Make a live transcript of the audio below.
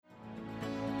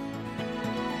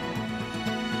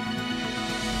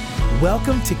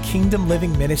Welcome to Kingdom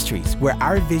Living Ministries, where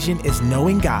our vision is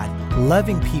knowing God,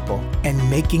 loving people, and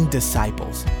making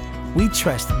disciples. We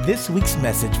trust this week's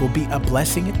message will be a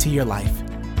blessing to your life.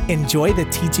 Enjoy the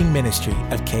teaching ministry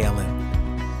of KLM.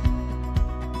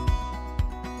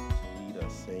 Lead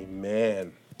us,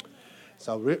 amen.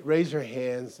 So raise your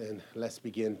hands and let's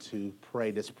begin to pray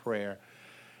this prayer.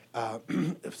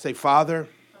 Say, Father,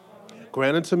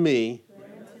 grant unto me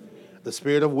the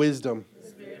spirit of wisdom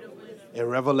and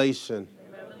revelation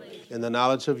in the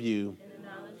knowledge of you,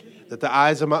 that the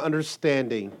eyes of my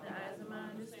understanding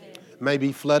may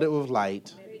be flooded with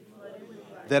light,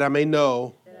 that I may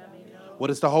know what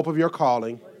is the hope of your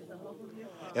calling,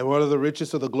 and what are the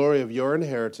riches of the glory of your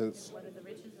inheritance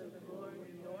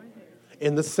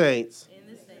in the saints,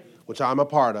 which I'm a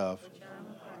part of,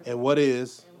 and what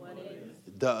is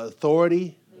the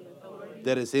authority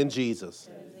that is in Jesus.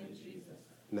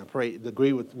 Now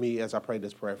agree with me as I pray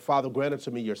this prayer. Father, grant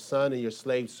unto me your son and your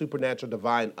slave supernatural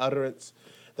divine utterance,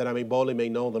 that I may boldly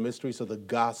make known the mysteries of the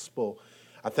gospel.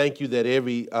 I thank you that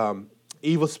every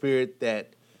evil spirit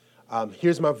that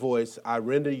hears my voice, I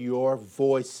render your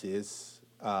voices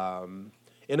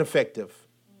ineffective,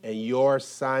 and your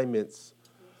assignments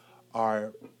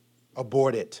are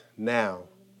aborted now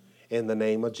in the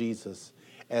name of Jesus.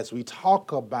 As we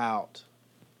talk about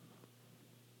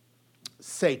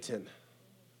Satan,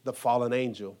 the fallen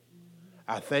angel,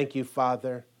 I thank you,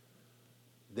 Father,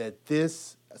 that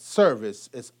this service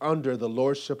is under the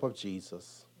lordship of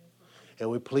Jesus.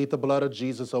 And we plead the blood of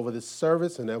Jesus over this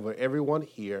service and over everyone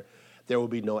here. There will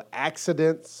be no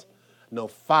accidents, no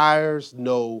fires,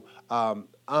 no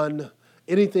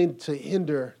anything to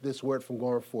hinder this word from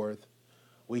going forth.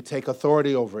 We take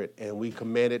authority over it and we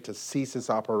command it to cease its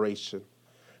operation.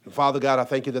 And Father God, I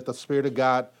thank you that the Spirit of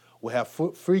God will have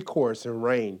free course and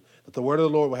reign, that the word of the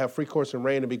Lord will have free course and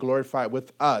reign and be glorified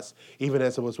with us, even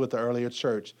as it was with the earlier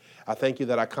church. I thank you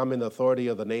that I come in the authority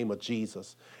of the name of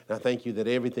Jesus. And I thank you that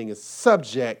everything is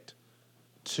subject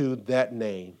to that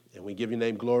name. And we give your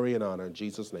name glory and honor in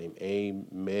Jesus' name. Amen.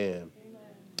 Amen.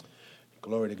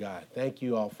 Glory to God. Thank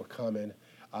you all for coming.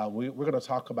 We're going to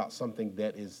talk about something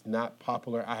that is not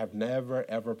popular. I have never,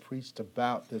 ever preached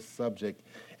about this subject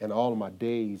in all of my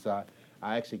days. I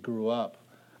actually grew up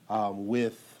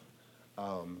with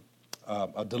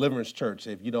a deliverance church.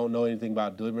 If you don't know anything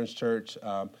about deliverance church,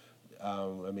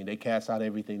 they cast out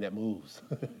everything that moves.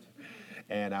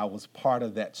 And I was part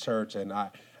of that church, and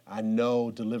I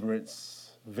know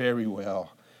deliverance very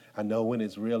well. I know when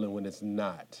it's real and when it's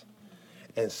not.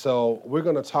 And so we're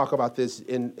going to talk about this,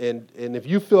 and if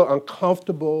you feel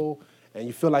uncomfortable and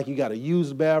you feel like you got to use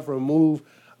the bathroom, move,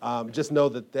 just know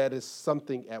that is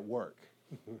something at work.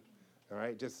 All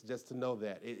right, just to know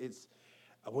that. It's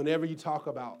whenever you talk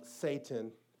about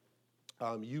Satan,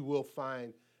 you will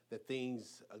find that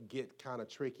things get kind of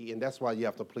tricky, and that's why you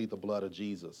have to plead the blood of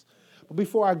Jesus. But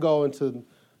before I go into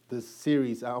this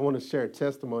series, I want to share a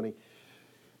testimony.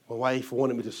 My wife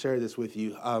wanted me to share this with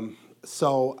you.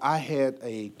 So I had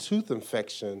a tooth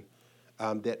infection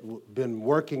that been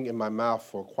working in my mouth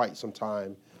for quite some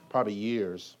time, probably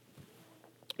years.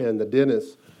 And the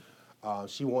dentist,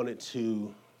 she wanted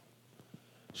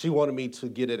me to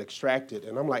get it extracted.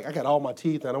 And I'm like, I got all my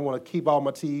teeth, and I want to keep all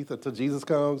my teeth until Jesus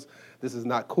comes. This is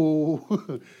not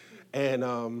cool.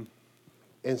 And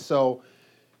so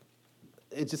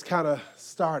it just kind of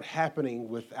started happening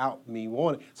without me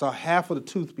wanting. So half of the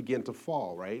tooth began to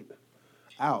fall, right,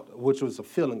 out, which was a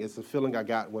feeling. It's a feeling I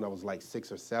got when I was like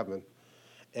 6 or 7.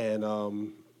 And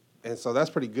so that's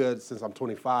pretty good since I'm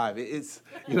 25. It's,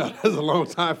 that's a long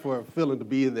time for a feeling to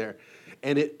be in there.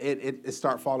 And it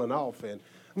started falling off. And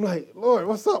I'm like, Lord,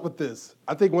 what's up with this?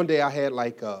 I think one day I had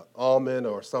like a almond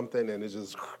or something, and it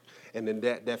just, and then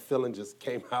that feeling just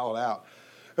came all out.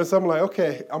 And so I'm like,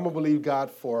 okay, I'm gonna believe God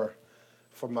for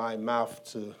my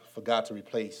mouth for God to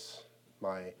replace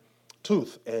my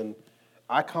tooth. And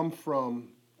I come from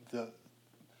the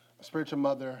spiritual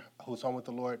mother who's home with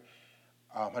the Lord.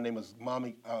 Her name is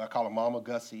Mommy. I call her Mama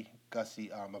Gussie,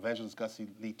 Evangelist Gussie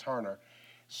Lee Turner.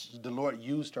 The Lord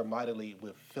used her mightily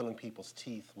with filling people's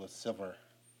teeth with silver.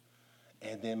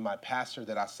 And then my pastor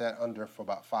that I sat under for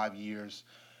about 5 years,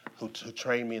 who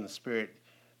trained me in the Spirit,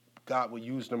 God would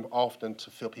use them often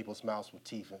to fill people's mouths with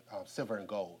teeth, silver and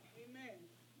gold. Amen.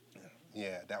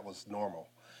 Yeah, that was normal.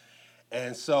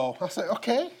 And so I said,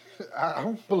 okay, I'm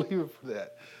a believer for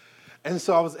that. And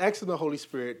so I was asking the Holy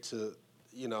Spirit to,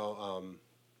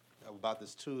 about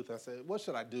this tooth. I said, what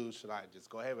should I do? Should I just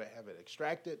go ahead and have it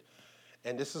extracted?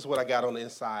 And this is what I got on the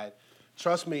inside.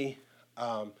 Trust me,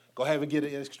 go ahead and get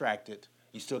it extracted.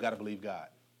 You still got to believe God.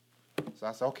 So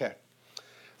I said, okay.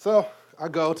 So I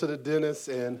go to the dentist,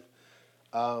 and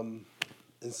And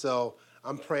so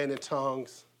I'm praying in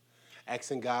tongues,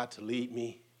 asking God to lead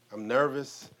me. I'm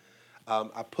nervous.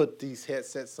 I put these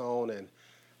headsets on and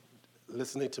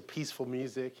listening to peaceful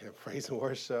music and praise and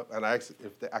worship. And I asked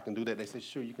if I can do that. They said,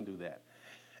 sure, you can do that.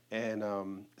 And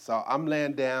so I'm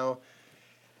laying down,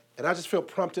 and I just feel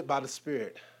prompted by the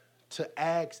Spirit to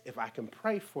ask if I can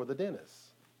pray for the dentist.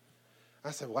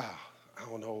 I said, wow, I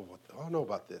don't know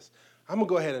about this. I'm going to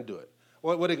go ahead and do it.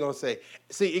 What are they going to say?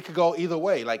 See, it could go either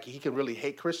way. Like, he could really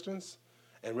hate Christians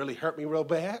and really hurt me real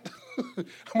bad. I'm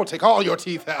going to take all your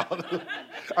teeth out.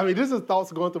 I mean, this is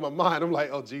thoughts going through my mind. I'm like,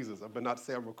 oh, Jesus, I better not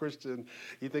say I'm a Christian.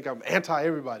 You think I'm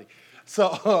anti-everybody.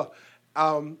 So,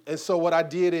 and so what I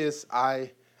did is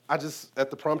I just, at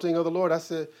the prompting of the Lord, I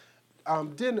said,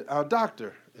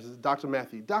 doctor, this is Dr.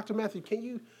 Matthew. Dr. Matthew,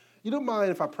 you don't mind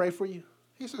if I pray for you?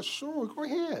 He said, sure, go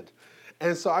ahead.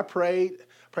 And so I prayed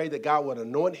that God would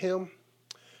anoint him,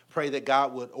 pray that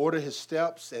God would order his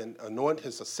steps and anoint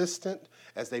his assistant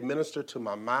as they minister to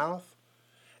my mouth.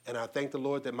 And I thank the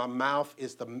Lord that my mouth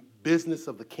is the business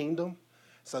of the kingdom.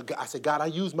 So I said, God, I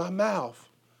use my mouth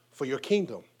for your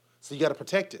kingdom. So you got to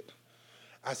protect it.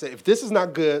 I said, if this is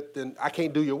not good, then I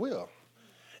can't do your will.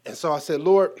 And so I said,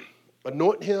 Lord,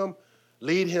 anoint him,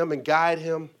 lead him, and guide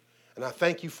him. And I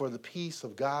thank you for the peace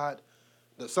of God.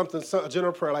 A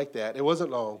general prayer like that. It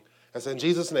wasn't long. I said, in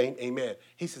Jesus' name, amen.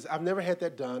 He says, I've never had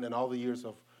that done in all the years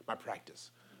of my practice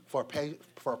for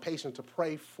a patient to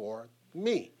pray for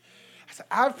me. I said,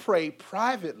 I've prayed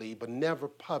privately, but never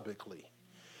publicly.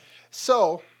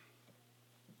 So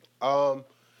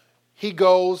he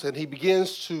goes and he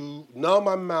begins to numb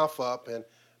my mouth up. And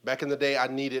back in the day, I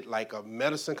needed like a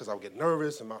medicine because I would get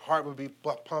nervous and my heart would be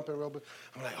pumping real bit.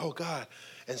 I'm like, oh, God.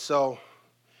 And so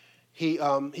he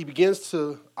begins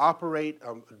to operate,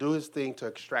 do his thing to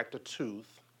extract a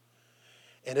tooth.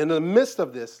 And in the midst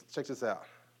of this, check this out,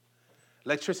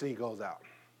 electricity goes out.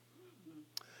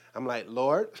 I'm like,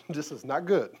 Lord, this is not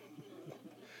good.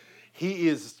 He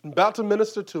is about to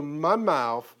minister to my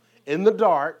mouth in the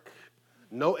dark,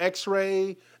 no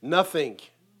x-ray, nothing.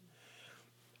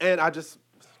 And Lord, I just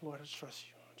trust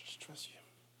you. I just trust you.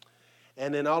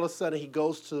 And then all of a sudden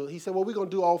he said, well, we're going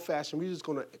to do old fashioned. We're just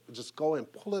going to just go and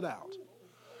pull it out.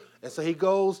 And so he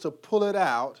goes to pull it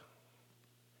out.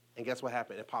 And guess what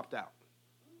happened? It popped out.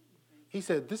 He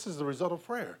said, this is the result of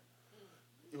prayer.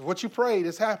 What you prayed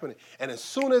is happening. And as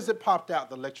soon as it popped out,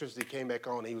 the electricity came back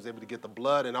on. He was able to get the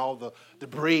blood and all the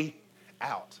debris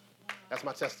out. That's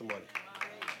my testimony.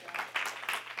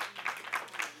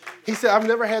 He said, I've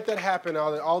never had that happen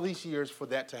all these years for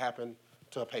that to happen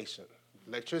to a patient.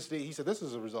 Electricity, he said, this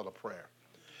is a result of prayer.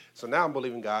 So now I'm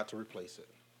believing God to replace it.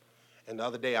 And the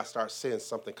other day I start seeing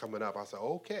something coming up. I said,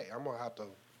 okay, I'm going to have to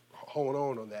hold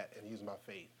on that and use my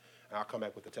faith. And I'll come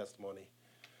back with the testimony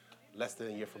less than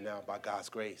a year from now by God's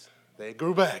grace. They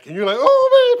grew back. And you're like,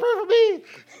 oh, man,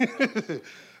 pray for me.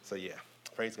 So yeah,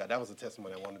 praise God. That was a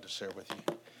testimony I wanted to share with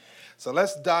you. So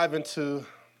let's dive into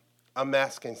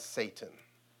unmasking Satan.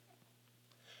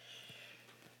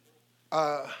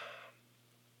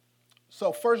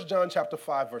 So 1 John chapter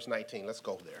 5, verse 19. Let's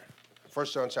go there. 1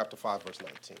 John chapter 5, verse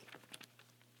 19.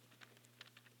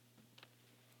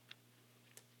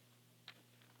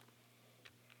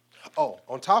 Oh,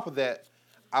 on top of that,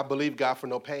 I believe God for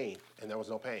no pain, and there was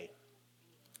no pain.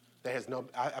 I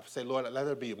say, Lord, let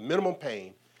there be a minimum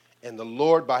pain, and the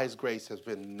Lord, by his grace, has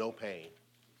been no pain.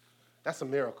 That's a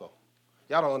miracle.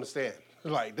 Y'all don't understand.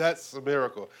 Like, that's a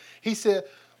miracle. He said,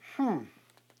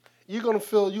 you're going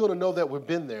to know that we've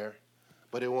been there,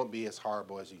 but it won't be as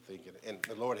horrible as you think. And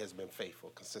the Lord has been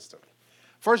faithful consistently.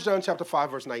 1 John chapter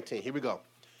 5, verse 19. Here we go.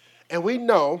 And we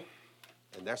know,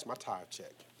 and that's my tithe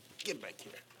check. Get back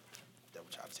here. Devil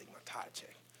try to take my tithe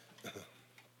check.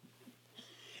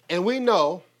 And we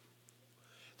know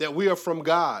that we are from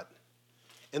God,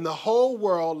 and the whole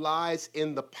world lies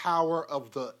in the power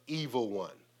of the evil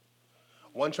one.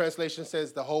 One translation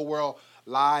says the whole world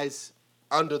lies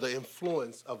under the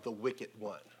influence of the wicked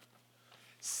one.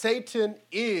 Satan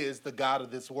is the god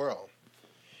of this world.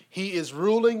 He is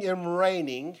ruling and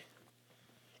reigning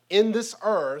in this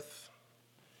earth,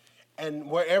 and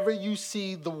wherever you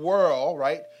see the world,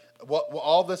 right,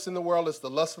 all that's in the world is the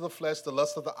lust of the flesh, the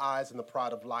lust of the eyes, and the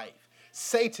pride of life.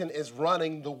 Satan is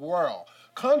running the world.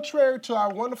 Contrary to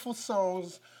our wonderful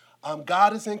songs,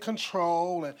 God is in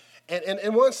control, and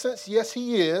in one sense, yes,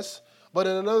 he is, but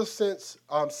in another sense,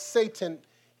 Satan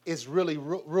is really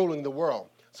ruling the world.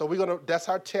 So that's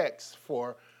our text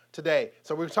for today.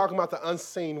 So we're talking about the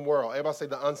unseen world. Everybody say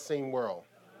the unseen world.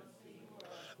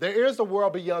 There is a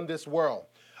world beyond this world.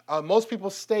 Most people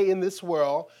stay in this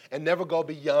world and never go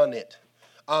beyond it.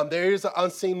 There is an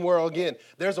unseen world again.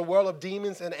 There's a world of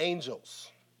demons and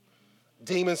angels.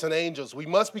 Demons and angels. We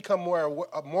must become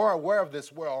more aware of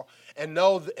this world and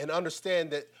know and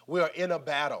understand that we are in a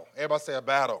battle. Everybody say a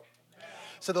battle.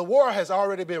 So the war has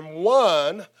already been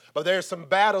won, but there are some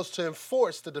battles to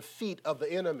enforce the defeat of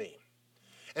the enemy.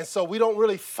 And so we don't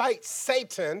really fight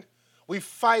Satan. We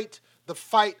fight the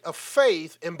fight of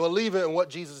faith and believing in what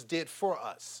Jesus did for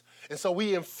us. And so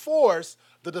we enforce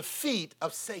the defeat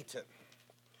of Satan.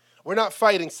 We're not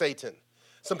fighting Satan.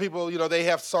 Some people, they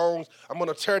have songs, I'm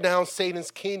going to tear down Satan's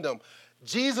kingdom.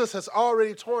 Jesus has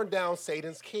already torn down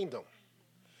Satan's kingdom.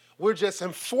 We're just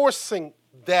enforcing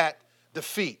that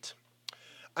defeat.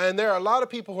 And there are a lot of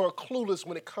people who are clueless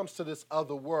when it comes to this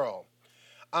other world.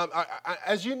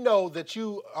 As you know that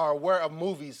you are aware of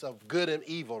movies of good and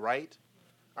evil, right?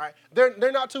 All right.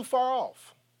 They're not too far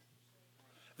off.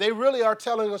 They really are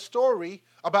telling a story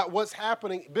about what's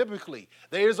happening biblically.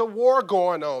 There's a war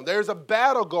going on. There's a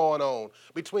battle going on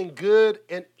between good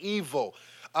and evil.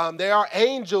 There are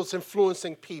angels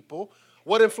influencing people.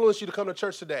 What influenced you to come to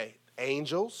church today?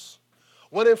 Angels.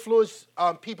 What influenced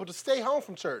people to stay home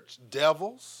from church?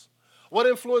 Devils. What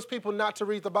influenced people not to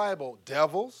read the Bible?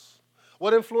 Devils.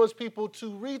 What influenced people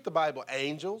to read the Bible?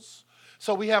 Angels.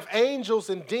 So we have angels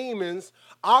and demons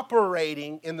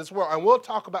operating in this world. And we'll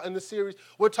talk about in this series,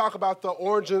 we'll talk about the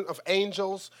origin of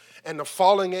angels and the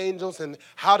fallen angels and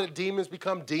how did demons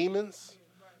become demons,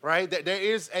 right? There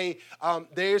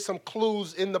is some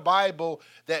clues in the Bible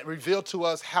that reveal to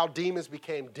us how demons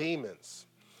became demons.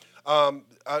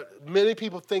 Many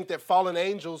people think that fallen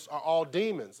angels are all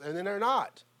demons, and then they're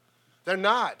not. They're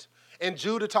not. And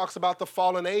Judah talks about the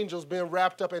fallen angels being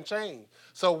wrapped up in chains.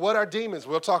 So what are demons?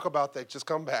 We'll talk about that. Just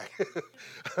come back.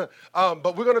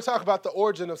 But we're going to talk about the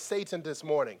origin of Satan this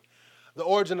morning. The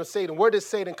origin of Satan. Where did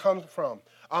Satan come from?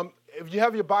 If you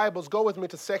have your Bibles, go with me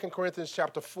to 2 Corinthians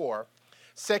chapter 4.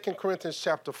 2 Corinthians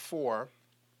chapter 4.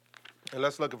 And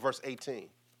let's look at verse 18.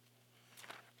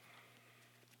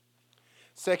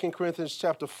 2 Corinthians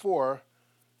chapter 4.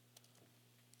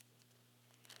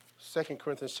 2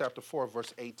 Corinthians chapter 4,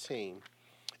 verse 18.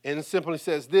 And it simply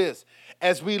says this,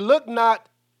 as we look not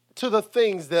to the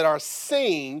things that are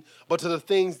seen, but to the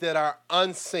things that are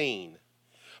unseen.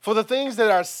 For the things that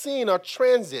are seen are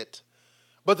transient,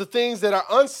 but the things that are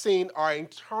unseen are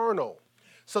eternal.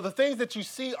 So the things that you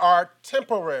see are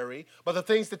temporary, but the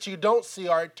things that you don't see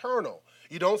are eternal.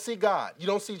 You don't see God. You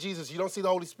don't see Jesus. You don't see the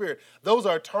Holy Spirit. Those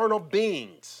are eternal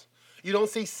beings. You don't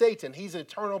see Satan. He's an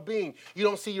eternal being. You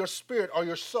don't see your spirit or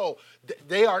your soul.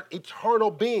 They are eternal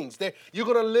beings. You're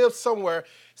going to live somewhere.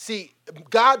 See,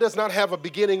 God does not have a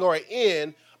beginning or an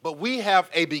end, but we have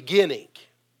a beginning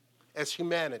as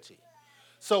humanity.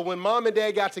 So when mom and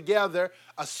dad got together,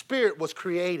 a spirit was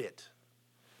created.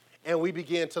 And we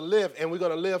began to live, and we're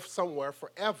going to live somewhere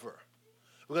forever.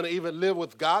 We're going to either live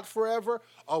with God forever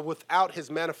or without his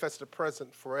manifested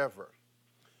presence forever.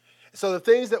 So the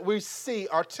things that we see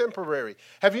are temporary.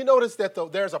 Have you noticed that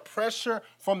there's a pressure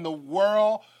from the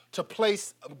world to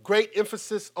place great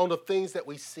emphasis on the things that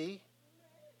we see?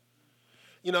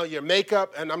 Your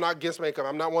makeup, and I'm not against makeup.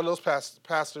 I'm not one of those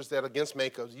pastors that are against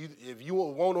makeup. If you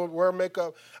want to wear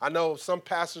makeup, I know some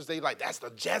pastors, that's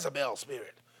the Jezebel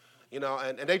spirit,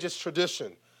 and they just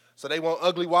tradition. So they want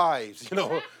ugly wives,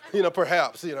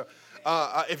 perhaps,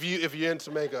 if you're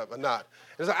into makeup or not.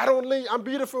 It's like, I'm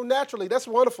beautiful naturally. That's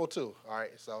wonderful too. All right.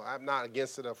 So I'm not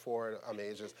against it or for it.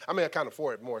 I kind of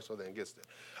for it more so than against it.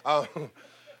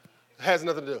 Has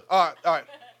nothing to do. All right.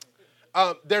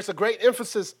 There's a great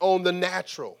emphasis on the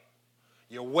natural.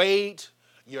 Your weight,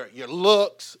 your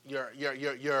looks,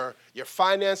 your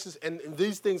finances, and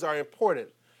these things are important.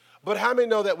 But how many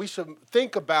know that we should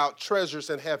think about treasures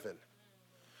in heaven?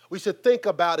 We should think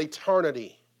about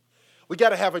eternity. We got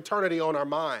to have eternity on our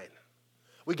mind.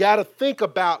 We got to think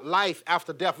about life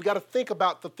after death. We got to think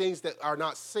about the things that are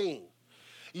not seen.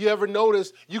 You ever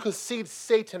notice you can see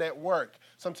Satan at work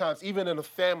sometimes, even in a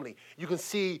family. You can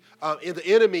see the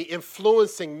enemy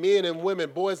influencing men and women,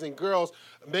 boys and girls,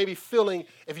 maybe feeling,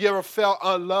 if you ever felt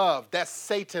unloved, that's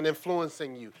Satan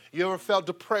influencing you. You ever felt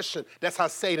depression, that's how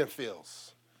Satan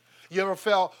feels. You ever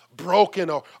felt broken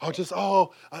or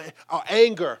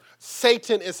anger,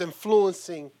 Satan is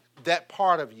influencing that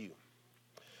part of you.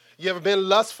 You ever been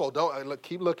lustful?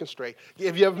 Keep looking straight.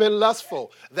 If you ever been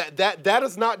lustful, that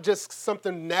is not just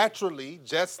something naturally,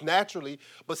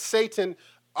 but Satan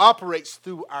operates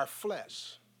through our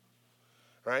flesh.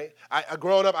 Right?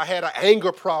 Growing up, I had an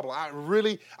anger problem. I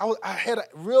had a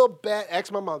real bad.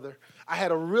 Ask my mother. I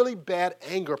had a really bad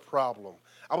anger problem.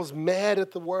 I was mad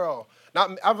at the world.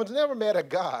 I was never mad at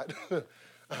God,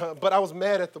 but I was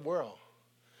mad at the world.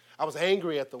 I was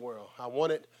angry at the world. I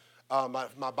wanted,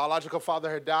 my biological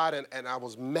father had died, and I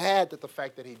was mad at the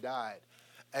fact that he died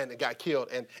and got killed.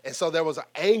 And so there was an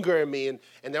anger in me, and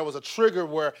there was a trigger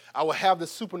where I would have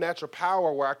this supernatural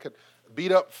power where I could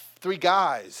beat up 3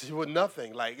 guys with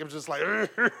nothing. Like, it was just like,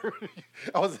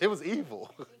 it was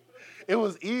evil. It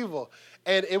was evil.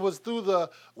 And it was through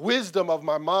the wisdom of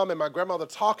my mom and my grandmother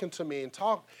talking to me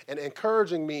and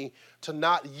encouraging me to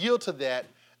not yield to that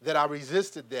I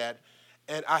resisted that.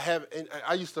 And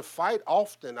I used to fight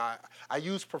often. I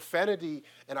used profanity,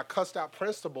 and I cussed out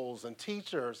principals and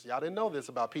teachers. Y'all didn't know this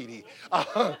about PD.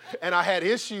 And I had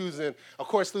issues, and of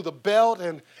course through the belt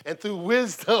and through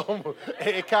wisdom,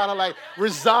 it kind of like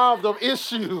resolved the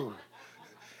issue.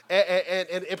 And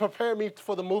it prepared me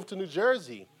for the move to New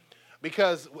Jersey.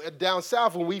 Because down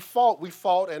south, when we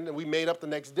fought, and we made up the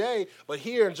next day. But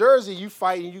here in Jersey, you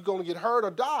fight and you're going to get hurt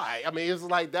or die. I mean, it's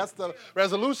like that's the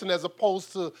resolution as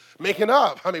opposed to making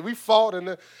up. I mean, we fought,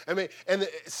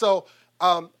 so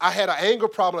I had an anger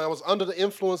problem. I was under the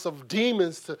influence of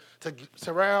demons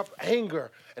to ramp up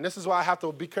anger. And this is why I have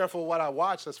to be careful what I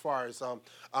watch as far as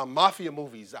mafia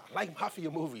movies. I like mafia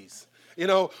movies.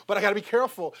 But I got to be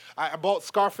careful. I bought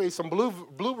Scarface on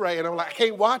Blu-ray, and I'm like, I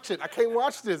can't watch it. I can't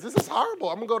watch this. This is horrible.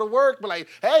 I'm going to go to work, but like,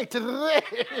 hey, today.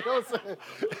 You know what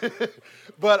I'm saying?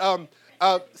 But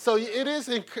so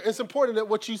it's important that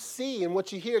what you see and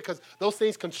what you hear, because those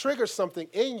things can trigger something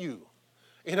in you.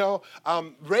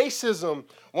 Racism,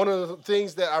 one of the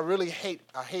things that I really hate,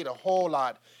 I hate a whole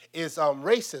lot, is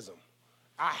racism.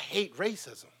 I hate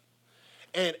racism.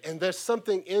 And there's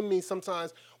something in me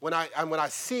sometimes when I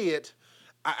see it,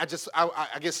 I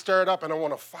get stirred up and I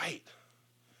want to fight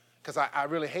because I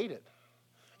really hate it.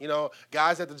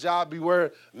 Guys at the job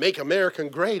beware, make America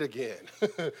great again.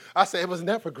 I say it was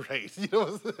never great.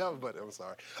 But I'm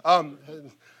sorry.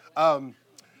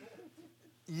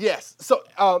 Yes.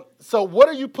 So what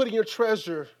are you putting your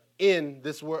treasure in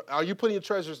this world? Are you putting your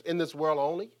treasures in this world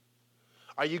only?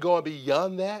 Are you going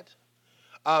beyond that?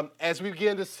 As we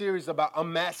begin this series about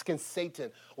unmasking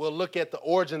Satan, we'll look at the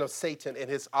origin of Satan and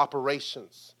his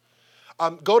operations.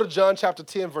 Go to John chapter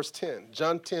 10, verse 10.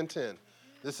 John 10:10.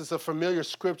 This is a familiar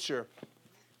scripture.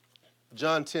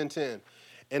 John 10:10.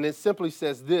 And it simply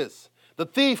says this: the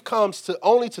thief comes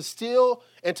only to steal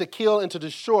and to kill and to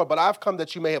destroy, but I've come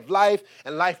that you may have life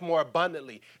and life more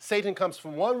abundantly. Satan comes for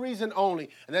one reason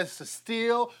only, and that's to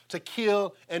steal, to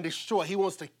kill, and destroy. He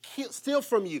wants to steal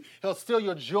from you. He'll steal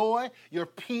your joy, your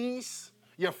peace,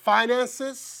 your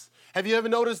finances. Have you ever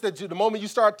noticed that the moment you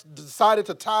decided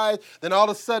to tithe, then all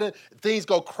of a sudden things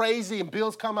go crazy and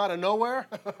bills come out of nowhere?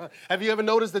 Have you ever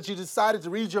noticed that you decided to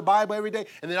read your Bible every day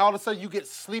and then all of a sudden you get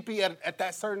sleepy at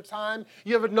that certain time?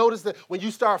 You ever noticed that when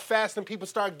you start fasting, people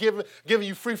start giving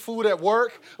you free food at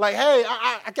work? Like, hey,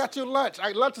 I got you lunch.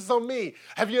 Lunch is on me.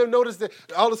 Have you ever noticed that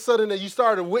all of a sudden that you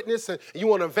started to witness and you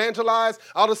want to evangelize?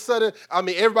 All of a sudden,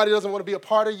 everybody doesn't want to be a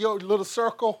part of your little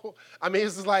circle.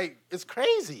 It's just like, it's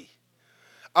crazy.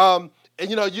 And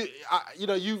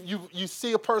you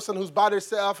see a person who's by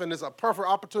themselves and there's a perfect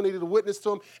opportunity to witness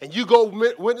to them, and you go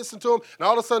witnessing to them, and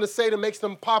all of a sudden Satan makes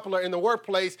them popular in the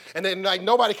workplace, and then like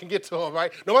nobody can get to them,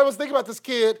 right? Nobody was thinking about this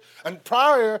kid, and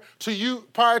prior to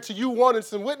you wanting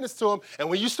some witness to him, and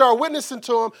when you start witnessing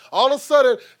to him, all of a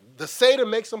sudden the Satan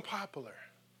makes them popular.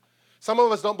 Some of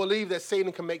us don't believe that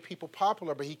Satan can make people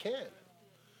popular, but he can.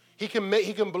 He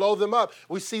can blow them up.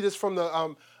 We see this from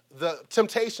the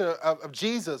temptation of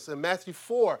Jesus in Matthew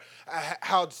 4,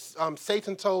 how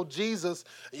Satan told Jesus,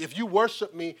 if you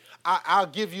worship me, I'll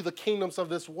give you the kingdoms of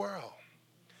this world.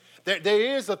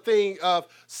 There is a thing of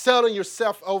selling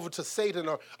yourself over to Satan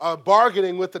or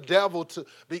bargaining with the devil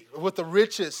with the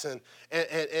riches.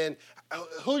 And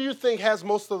who do you think has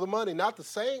most of the money? Not the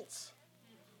saints.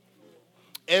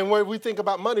 And when we think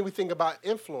about money, we think about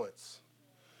influence.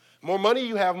 More money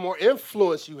you have, more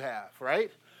influence you have, right?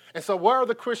 And so where are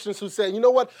the Christians who say, you know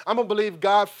what, I'm going to believe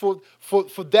God for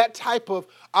that type of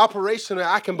operation, and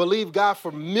I can believe God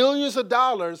for millions of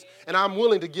dollars, and I'm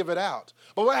willing to give it out.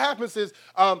 But what happens is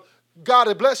God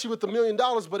will bless you with $1 million,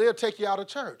 but it'll take you out of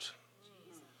church.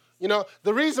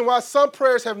 The reason why some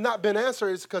prayers have not been answered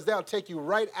is because they'll take you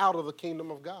right out of the kingdom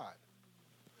of God.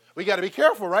 We got to be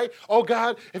careful, right? Oh,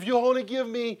 God, if you only give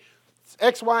me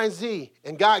X, Y, and Z,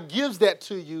 and God gives that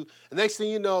to you, the next thing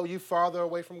you know, you're farther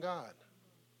away from God.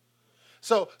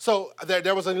 So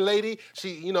there was a lady,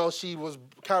 she was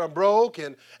kind of broke,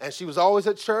 and she was always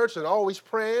at church and always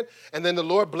praying, and then the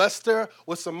Lord blessed her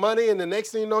with some money, and the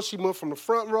next thing you know, she moved from the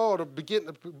front row or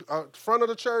the front of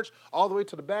the church all the way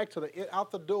to the back, out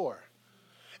the door.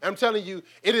 And I'm telling you,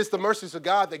 it is the mercies of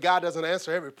God that God doesn't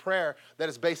answer every prayer that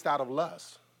is based out of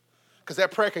lust. Because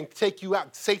that prayer can take you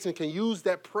out. Satan can use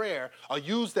that prayer or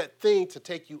use that thing to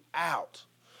take you out.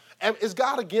 And is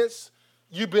God against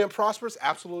you being prosperous?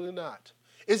 Absolutely not.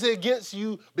 Is it against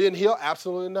you being healed?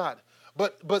 Absolutely not.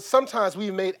 But sometimes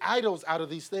we've made idols out of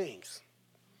these things.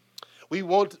 We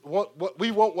want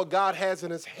what God has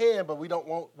in his hand, but we don't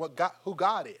want who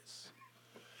God is.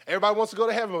 Everybody wants to go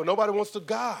to heaven, but nobody wants to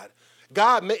God.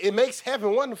 It makes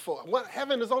heaven wonderful.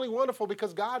 Heaven is only wonderful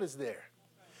because God is there.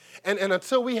 And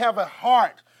until we have a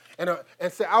heart and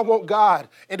say, I want God,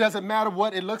 it doesn't matter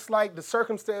what it looks like, the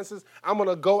circumstances, I'm going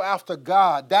to go after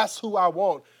God. That's who I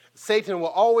want. Satan will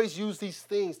always use these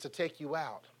things to take you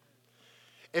out.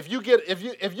 If you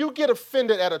get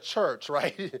offended at a church,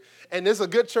 right, and there's a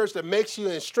good church that makes you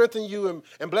and strengthens you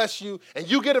and bless you, and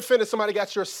you get offended somebody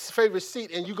got your favorite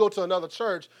seat and you go to another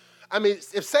church, I mean,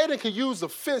 if Satan can use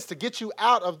offense to get you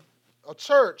out of a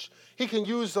church, he can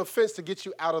use offense to get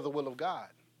you out of the will of God,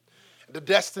 the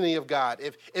destiny of God.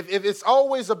 If it's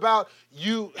always about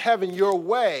you having your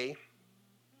way,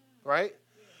 right,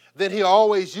 then he'll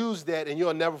always use that and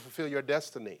you'll never fulfill your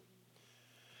destiny.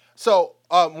 So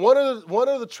one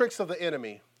of the tricks of the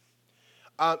enemy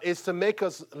is to make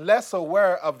us less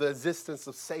aware of the existence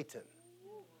of Satan.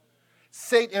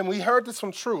 Satan, and we heard this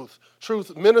from Truth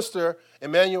minister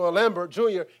Emmanuel Lambert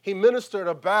Jr., he ministered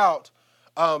about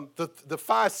the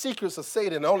 5 secrets of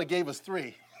Satan and only gave us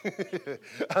 3.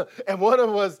 And one of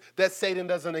them was that Satan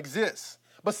doesn't exist.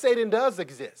 But Satan does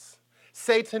exist.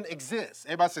 Satan exists.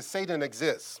 Everybody say Satan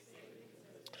exists.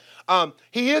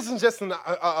 He isn't just an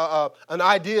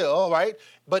ideal, right?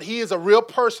 But he is a real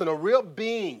person, a real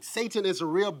being. Satan is a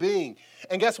real being.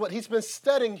 And guess what? He's been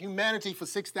studying humanity for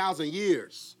 6,000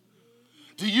 years.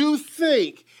 Do you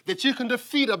think that you can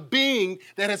defeat a being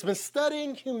that has been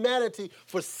studying humanity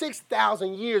for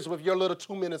 6,000 years with your little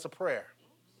 2 minutes of prayer?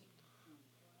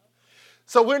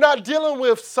 So we're not dealing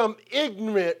with some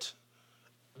ignorant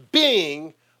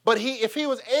being, but if he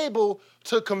was able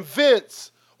to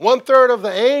convince 1/3 of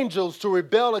the angels to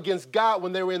rebel against God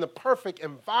when they were in the perfect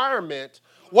environment,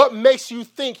 what makes you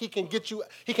think he can't get you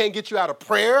out of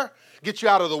prayer, get you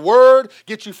out of the word,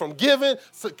 get you from giving,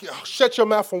 shut your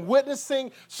mouth from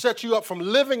witnessing, shut you up from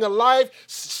living a life,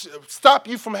 stop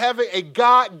you from having a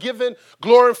God-given,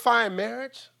 glorifying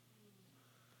marriage?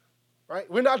 Right?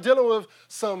 We're not dealing with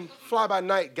some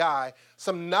fly-by-night guy,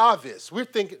 some novice. We're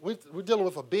dealing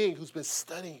with a being who's been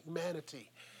studying humanity.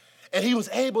 And he was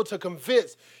able to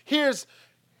convince, here's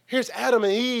Adam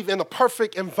and Eve in a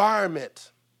perfect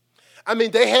environment. I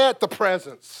mean, they had the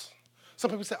presence.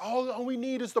 Some people say, all we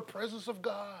need is the presence of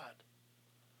God.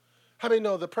 How many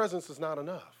know the presence is not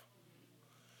enough?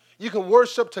 You can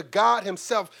worship to God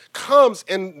himself, comes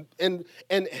and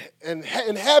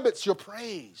inhabits your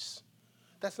praise.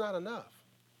 That's not enough.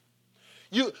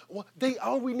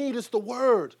 All we need is the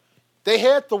word. They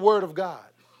had the word of God.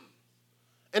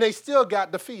 And they still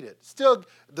got defeated. Still,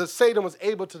 Satan was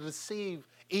able to deceive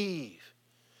Eve.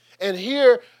 And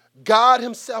here, God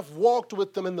himself walked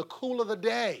with them in the cool of the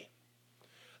day.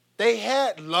 They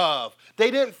had love.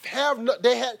 They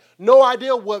had no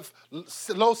idea what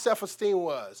low self-esteem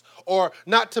was or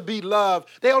not to be loved.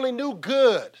 They only knew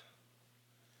good.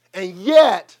 And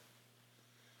yet,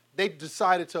 they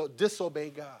decided to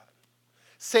disobey God.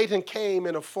 Satan came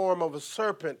in the form of a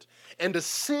serpent and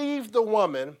deceived the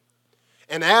woman.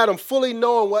 And Adam, fully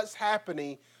knowing what's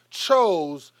happening,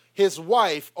 chose his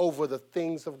wife over the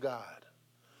things of God.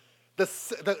 The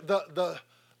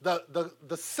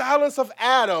silence of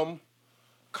Adam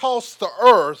cost the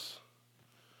earth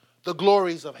the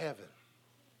glories of heaven.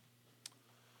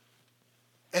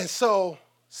 And so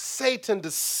Satan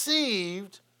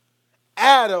deceived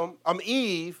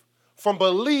Eve from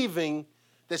believing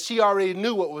that she already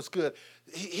knew what was good.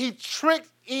 He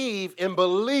tricked Eve in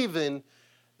believing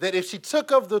that if she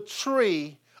took of the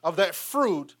tree, of that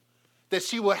fruit, that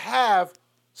she would have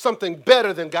something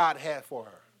better than God had for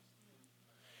her.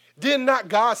 Did not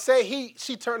God say he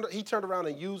turned around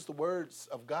and used the words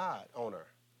of God on her?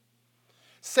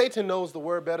 Satan knows the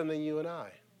word better than you and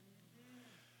I.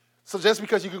 So just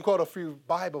because you can quote a few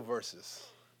Bible verses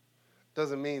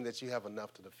doesn't mean that you have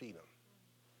enough to defeat him.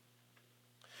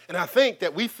 And I think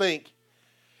that we think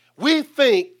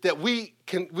that we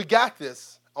got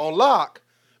this on lock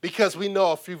because we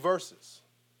know a few verses.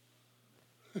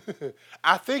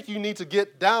 I think you need to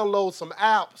download some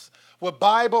apps with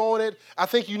Bible on it. I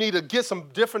think you need to get some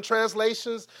different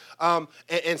translations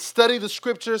and study the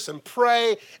scriptures and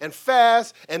pray and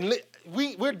fast. And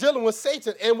we're dealing with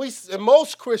Satan. And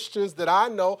most Christians that I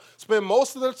know spend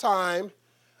most of their time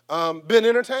being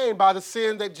entertained by the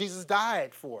sin that Jesus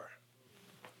died for.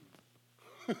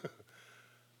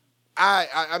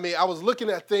 I mean, I was looking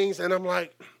at things and I'm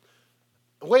like,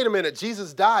 wait a minute,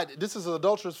 Jesus died. This is an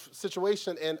adulterous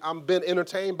situation, and I'm been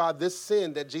entertained by this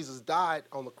sin that Jesus died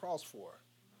on the cross for.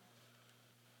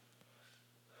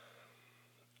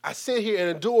 I sit here and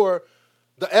endure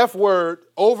the F word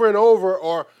over and over,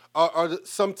 or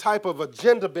some type of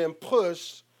agenda being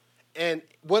pushed, and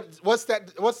what's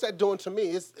that doing to me?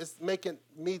 It's making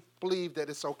me believe that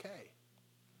it's okay,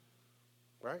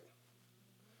 right?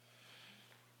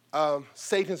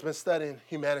 Satan's been studying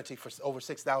humanity for over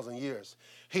 6,000 years.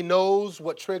 He knows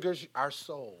what triggers our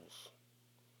souls.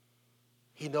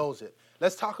 He knows it.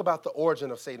 Let's talk about the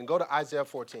origin of Satan. Go to Isaiah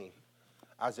 14.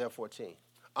 Isaiah 14.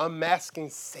 Unmasking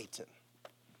Satan.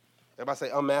 Everybody say,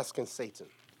 unmasking Satan.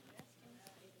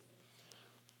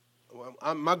 Well,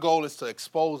 my goal is to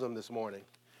expose him this morning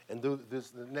and do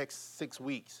this the next 6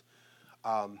 weeks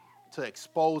to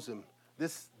expose him.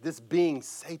 This being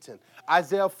Satan.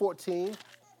 Isaiah 14.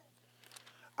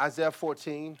 Isaiah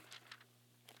 14,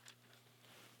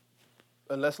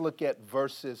 and let's look at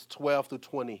verses 12 through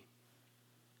 20.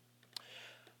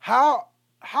 How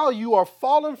you are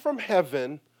fallen from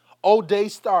heaven, O day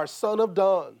star, son of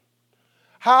dawn.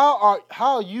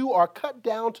 How you are cut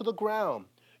down to the ground,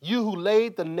 you who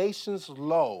laid the nations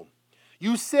low.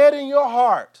 You said in your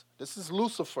heart, this is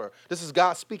Lucifer, this is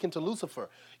God speaking to Lucifer.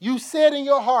 You said in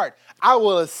your heart, I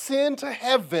will ascend to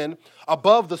heaven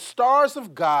above the stars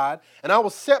of God, and I will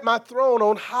set my throne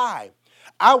on high.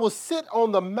 I will sit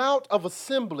on the mount of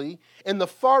assembly in the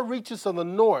far reaches of the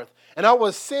north, and I will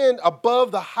ascend above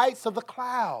the heights of the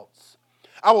clouds.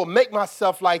 I will make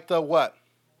myself like the what?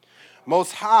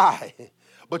 Most high.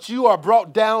 But you are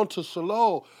brought down to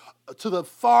Sheol, to the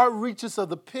far reaches of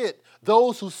the pit.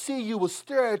 Those who see you will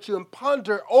stare at you and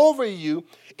ponder over you.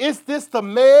 Is this the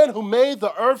man who made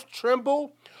the earth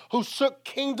tremble, who shook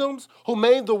kingdoms, who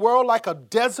made the world like a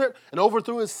desert and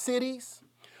overthrew his cities,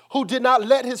 who did not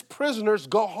let his prisoners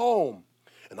go home?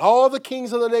 And all the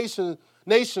kings of the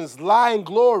nations lie in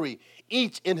glory,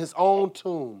 each in his own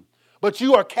tomb. But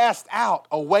you are cast out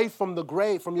away from the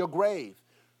grave, from your grave.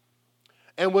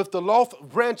 And with the loth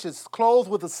branches clothed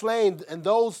with the slain, and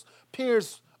those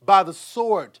pierced by the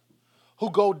sword, who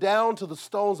go down to the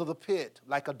stones of the pit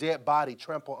like a dead body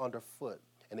trampled underfoot.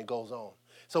 And it goes on.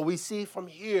 So we see from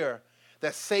here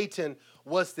that Satan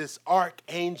was this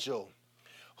archangel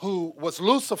who was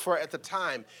Lucifer at the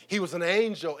time. He was an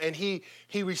angel, and he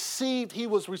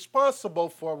was responsible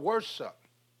for worship.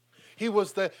 He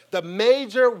was the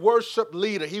major worship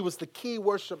leader. He was the key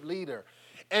worship leader.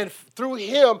 And through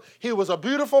him, he was a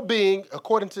beautiful being,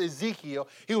 according to Ezekiel.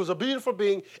 He was a beautiful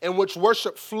being in which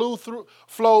worship flowed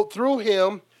through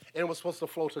him and was supposed to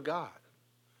flow to God.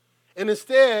 And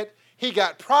instead, he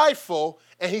got prideful,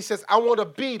 and he says, I want to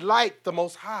be like the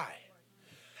Most High.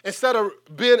 Instead of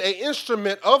being an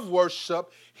instrument of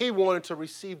worship, he wanted to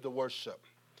receive the worship.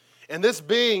 And this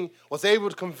being was able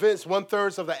to convince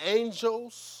 1/3 of the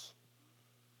angels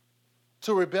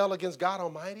to rebel against God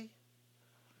Almighty.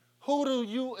 Who do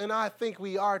you and I think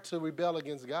we are to rebel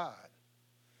against God?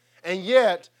 And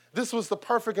yet, this was the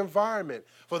perfect environment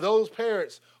for those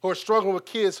parents who are struggling with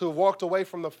kids who have walked away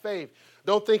from the faith.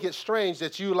 Don't think it's strange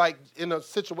that you like in a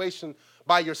situation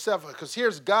by yourself, because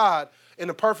here's God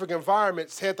in a perfect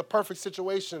environment, had the perfect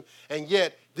situation, and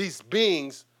yet these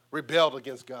beings rebelled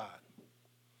against God.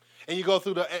 And you go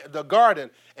through the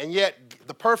garden, and yet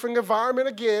the perfect environment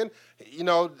again,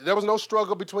 there was no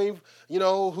struggle between,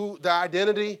 who the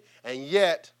identity, and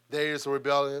yet there is a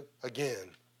rebellion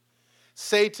again.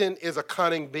 Satan is a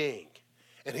cunning being,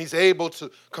 and he's able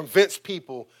to convince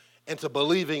people into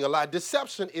believing a lie.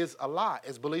 Deception is a lie,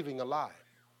 is believing a lie.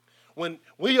 When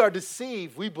we are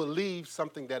deceived, we believe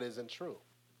something that isn't true.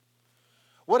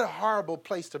 What a horrible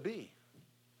place to be,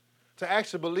 to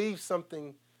actually believe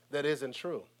something that isn't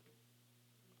true.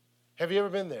 Have you ever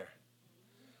been there?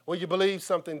 Where you believe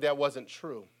something that wasn't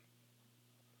true?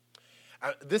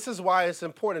 This is why it's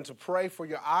important to pray for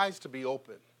your eyes to be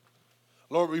open.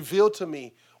 Lord, reveal to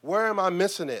me, where am I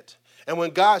missing it? And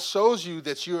when God shows you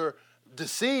that you're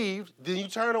deceived, then you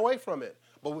turn away from it.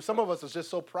 But some of us are just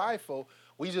so prideful,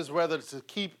 we just rather to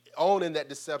keep owning that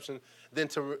deception than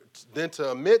to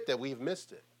admit that we've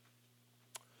missed it.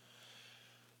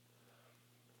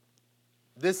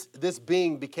 This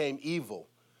being became evil.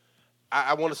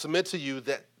 I want to submit to you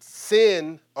that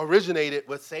sin originated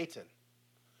with Satan.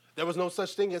 There was no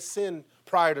such thing as sin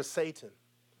prior to Satan.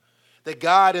 That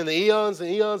God in the eons and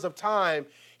eons of time,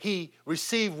 he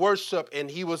received worship, and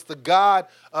he was the God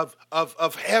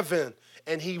of heaven,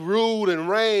 and he ruled and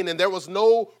reigned, and there was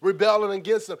no rebellion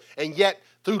against him. And yet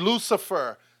through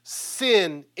Lucifer,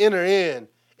 sin entered in,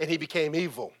 and he became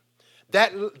evil.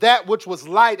 That which was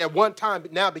light at one time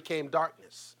now became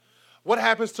darkness. What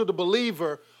happens to the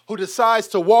believer who decides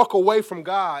to walk away from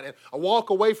God and walk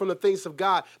away from the things of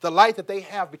God? The light that they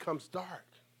have becomes dark.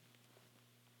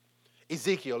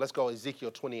 Ezekiel, let's go,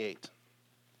 Ezekiel 28.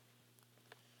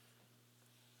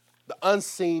 The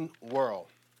unseen world.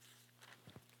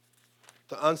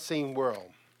 The unseen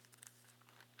world.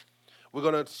 We're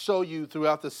going to show you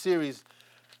throughout the series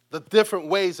the different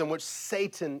ways in which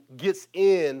Satan gets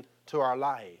into our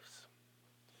lives.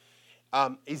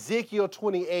 Ezekiel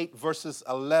 28 verses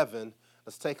 11.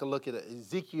 Let's take a look at it.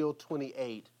 Ezekiel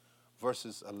 28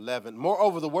 verses 11.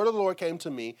 Moreover, the word of the Lord came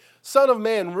to me, Son of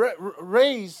man,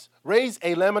 raise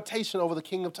a lamentation over the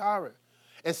king of Tyre,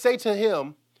 and say to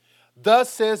him, Thus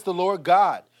says the Lord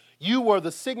God, you were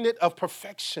the signet of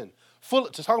perfection,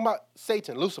 to talk about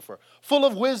Satan, Lucifer, full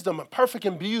of wisdom and perfect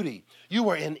in beauty. You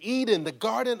were in Eden, the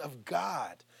garden of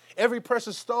God. Every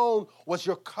precious stone was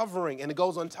your covering. And it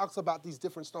goes on and talks about these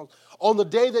different stones. On the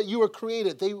day that you were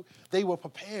created, they were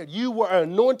prepared. You were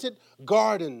an anointed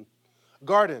garden.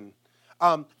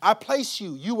 I placed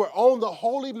you. You were on the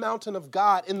holy mountain of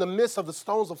God in the midst of the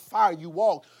stones of fire you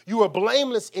walked. You were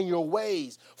blameless in your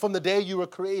ways from the day you were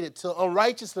created till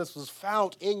unrighteousness was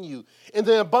found in you. In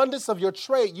the abundance of your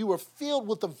trade, you were filled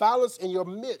with the violence in your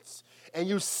midst, and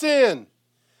you sinned.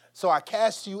 So I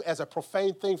cast you as a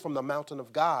profane thing from the mountain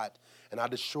of God, and I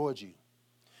destroyed you.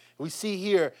 We see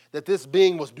here that this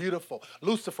being was beautiful.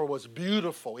 Lucifer was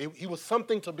beautiful. He was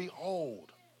something to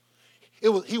behold.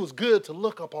 He was good to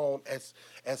look upon, as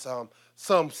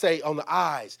some say, on the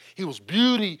eyes. He was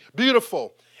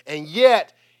beautiful. And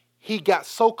yet, he got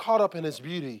so caught up in his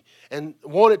beauty and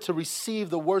wanted to receive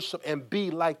the worship and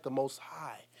be like the Most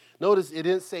High. Notice it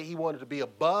didn't say he wanted to be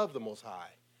above the Most High.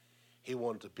 He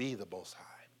wanted to be the Most High.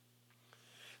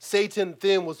 Satan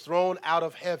then was thrown out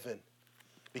of heaven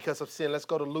because of sin. Let's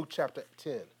go to Luke chapter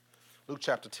 10. Luke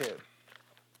chapter 10.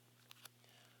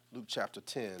 Luke chapter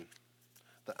 10.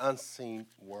 The unseen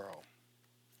world.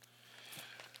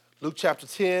 Luke chapter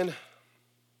 10,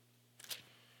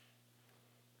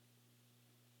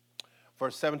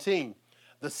 verse 17.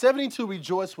 The 72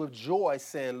 rejoiced with joy,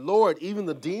 saying, Lord, even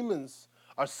the demons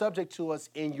are subject to us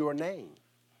in your name.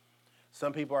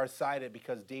 Some people are excited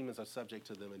because demons are subject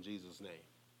to them in Jesus' name.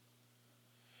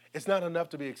 It's not enough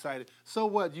to be excited. So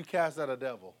what? You cast out a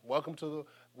devil. Welcome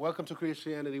to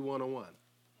Christianity 101.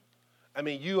 I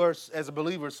mean, you are, as a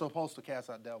believer, supposed to cast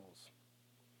out devils.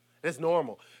 It's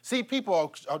normal. See,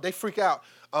 people, they freak out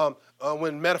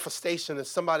when manifestation is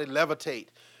somebody levitate.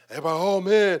 Everybody, oh,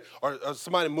 man, or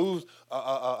somebody moves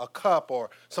a cup, or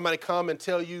somebody come and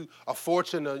tell you a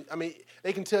fortune.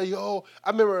 They can tell you, oh, I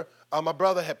remember my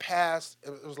brother had passed.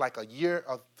 It was like a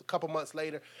couple months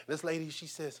later. And this lady, she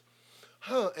says,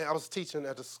 and I was teaching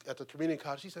at the community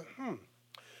college. She said,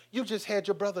 you just had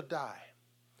your brother die.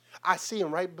 I see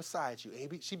him right beside you.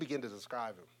 And she began to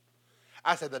describe him.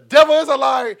 I said, the devil is a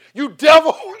liar. You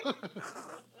devil.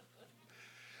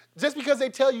 Just because they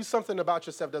tell you something about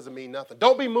yourself doesn't mean nothing.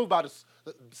 Don't be moved by the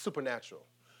supernatural.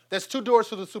 There's two doors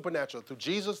to the supernatural, through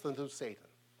Jesus and through Satan.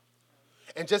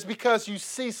 And just because you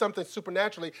see something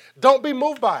supernaturally, don't be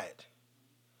moved by it.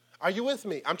 Are you with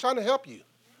me? I'm trying to help you.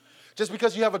 Just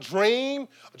because you have a dream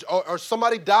or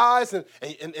somebody dies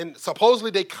and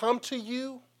supposedly they come to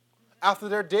you after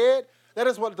they're dead, that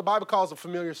is what the Bible calls a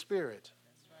familiar spirit.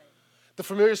 That's right. The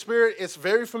familiar spirit is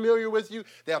very familiar with you.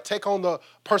 They'll take on the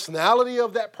personality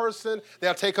of that person.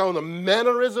 They'll take on the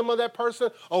mannerism of that person,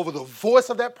 over the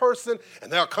voice of that person,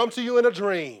 and they'll come to you in a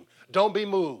dream. Don't be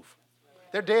moved.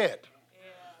 They're dead.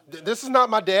 Yeah. This is not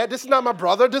my dad. This is not my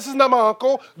brother. This is not my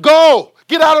uncle. Go.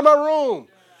 Get out of my room.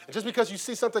 And just because you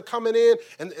see something coming in,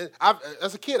 and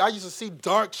as a kid, I used to see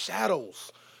dark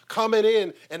shadows coming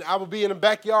in, and I would be in the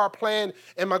backyard playing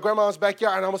in my grandma's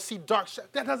backyard, and I would see dark shadows.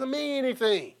 That doesn't mean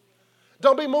anything.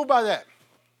 Don't be moved by that.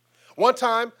 One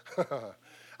time,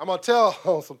 I'm going to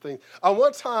tell some things.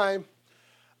 One time,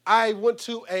 I went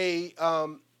to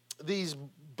these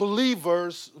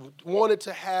believers wanted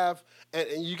to have,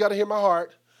 and you got to hear my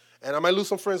heart, and I might lose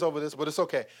some friends over this, but it's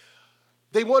okay.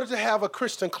 They wanted to have a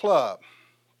Christian club.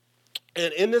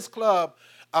 And in this club,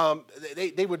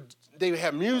 they would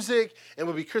have music, and it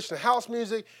would be Christian house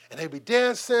music, and they'd be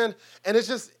dancing, and it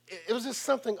was just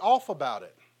something off about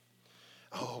it.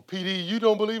 Oh, PD, you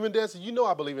don't believe in dancing? You know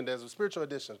I believe in dancing. Spiritual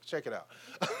Edition, check it out.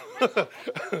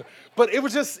 But it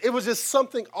was just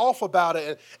something off about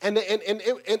it, and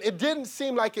it didn't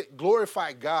seem like it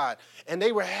glorified God. And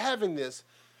they were having this,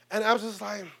 and I was just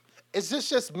like, is this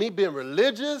just me being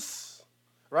religious,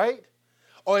 right?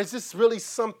 Or is this really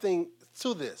something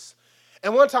to this?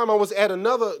 And one time I was at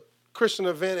another Christian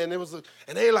event, and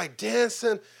and they like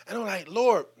dancing, and I'm like,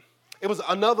 Lord, it was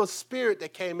another spirit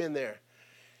that came in there.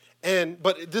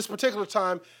 But this particular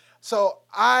time, so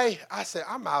I said,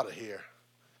 I'm out of here.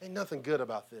 Ain't nothing good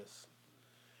about this.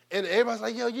 And everybody's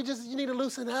like, yo, you need to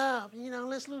loosen up.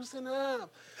 Let's loosen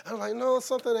up. I was like, no,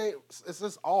 something ain't, it's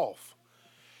just off.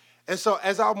 And so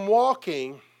as I'm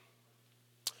walking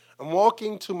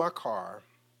to my car,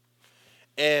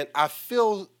 and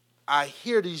I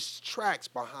hear these tracks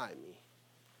behind me.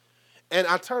 And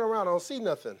I turn around, I don't see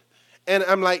nothing. And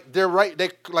I'm like, they're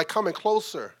like coming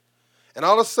closer. And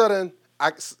all of a sudden,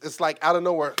 it's like out of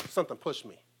nowhere, something pushed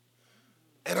me.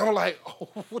 And I'm like, oh,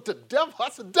 what the devil?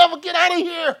 I said, devil, get out of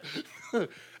here.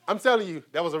 I'm telling you,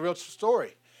 that was a real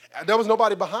story. There was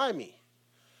nobody behind me.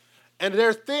 And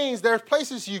there's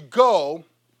places you go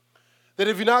that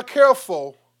if you're not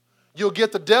careful, you'll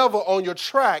get the devil on your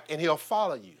track and he'll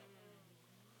follow you.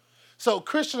 So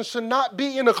Christians should not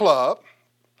be in a club.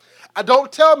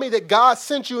 Don't tell me that God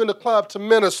sent you in the club to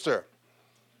minister.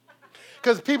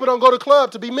 Because people don't go to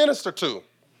club to be ministered to.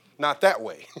 Not that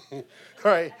way. All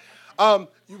right.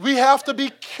 We have to be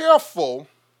careful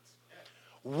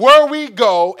where we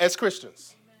go as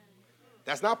Christians.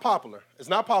 That's not popular. It's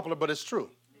not popular, but it's true.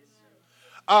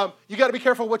 You got to be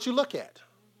careful what you look at.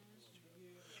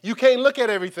 You can't look at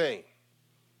everything.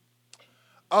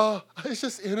 It's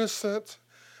just innocent.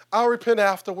 I'll repent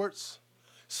afterwards.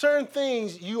 Certain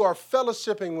things, you are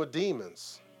fellowshipping with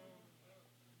demons.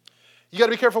 You got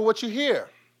to be careful what you hear.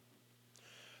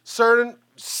 Certain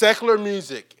secular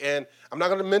music, and I'm not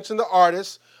going to mention the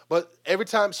artist, but every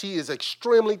time she is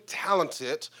extremely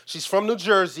talented. She's from New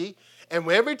Jersey, and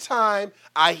every time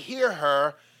I hear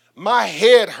her, my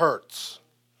head hurts.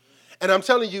 And I'm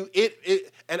telling you,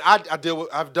 I've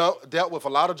dealt with a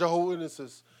lot of Jehovah's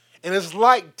Witnesses, and it's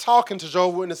like talking to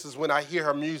Jehovah's Witnesses when I hear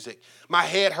her music. My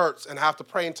head hurts, and I have to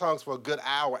pray in tongues for a good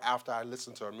hour after I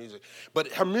listen to her music.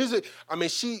 But her music,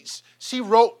 she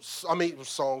wrote,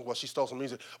 songs. Well, she stole some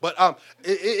music, but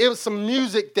it was some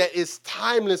music that is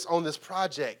timeless on this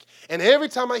project. And every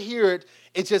time I hear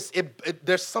it,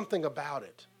 there's something about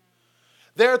it.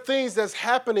 There are things that's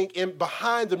happening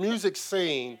behind the music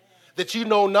scene that you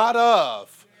know not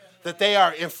of, that they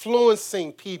are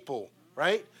influencing people,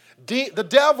 right? The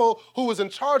devil, who is in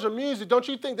charge of music, don't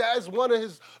you think that is one of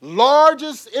his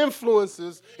largest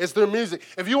influences is their music?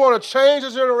 If you want to change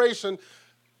a generation,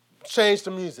 change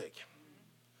the music.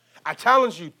 I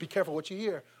challenge you, be careful what you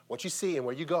hear, what you see, and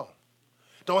where you go.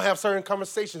 Don't have certain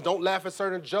conversations. Don't laugh at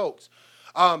certain jokes.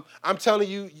 I'm telling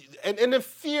you, and then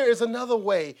fear is another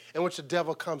way in which the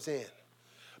devil comes in.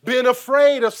 Being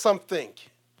afraid of something.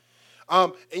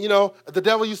 The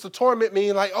devil used to torment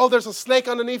me like, oh, there's a snake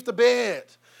underneath the bed.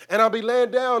 And I'll be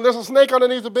laying down, there's a snake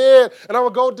underneath the bed, and I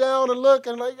would go down and look,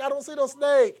 and I don't see no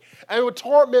snake. And it would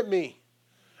torment me.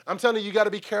 I'm telling you got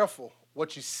to be careful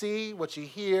what you see, what you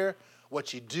hear,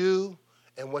 what you do,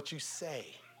 and what you say.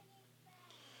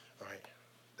 All right,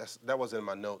 that was in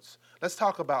my notes. Let's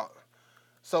talk about,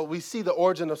 so we see the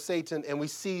origin of Satan, and we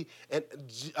see, and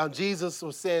Jesus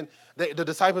was saying, the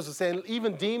disciples were saying,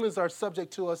 even demons are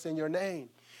subject to us in your name.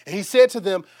 And he said to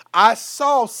them, I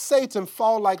saw Satan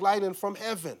fall like lightning from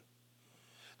heaven.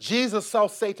 Jesus saw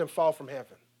Satan fall from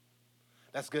heaven.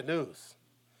 That's good news.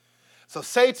 So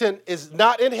Satan is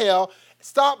not in hell.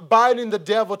 Stop binding the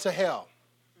devil to hell.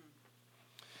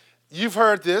 You've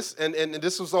heard this, and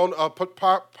this was on a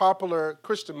popular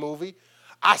Christian movie.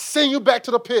 I send you back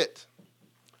to the pit.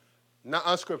 Not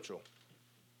unscriptural.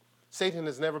 Satan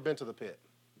has never been to the pit.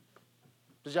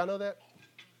 Did y'all know that?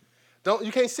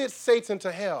 You can't send Satan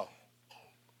to hell.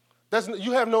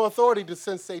 You have no authority to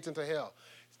send Satan to hell.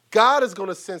 God is going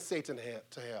to send Satan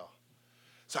to hell.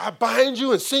 So I bind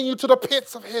you and send you to the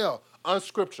pits of hell.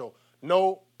 Unscriptural.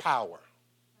 No power.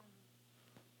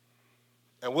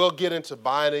 And we'll get into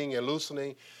binding and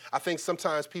loosening. I think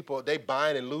sometimes people, they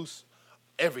bind and loose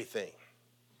everything.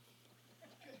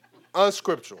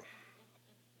 Unscriptural.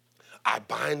 I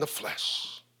bind the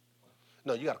flesh.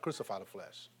 No, you got to crucify the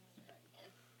flesh.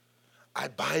 I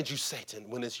bind you, Satan,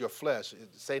 when it's your flesh.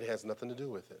 Satan has nothing to do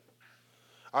with it.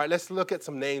 All right, let's look at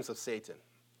some names of Satan.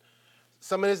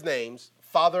 Some of his names,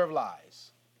 father of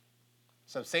lies.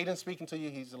 So if Satan's speaking to you,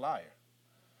 he's a liar.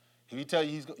 If he tell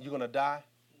you you're going to die,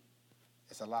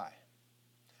 it's a lie.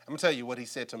 I'm going to tell you what he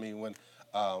said to me when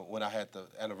I had the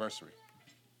anniversary.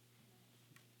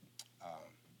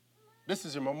 This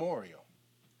is your memorial.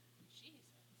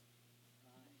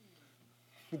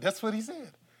 That's what he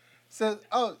said. Says,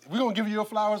 oh, we're going to give you your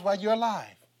flowers while you're alive.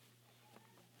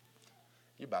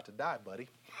 You're about to die, buddy.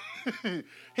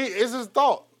 It's his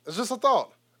thought. It's just a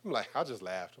thought. I'm like, I just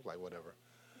laughed. I'm like, whatever.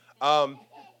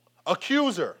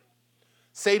 Accuser.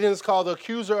 Satan is called the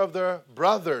accuser of their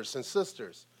brothers and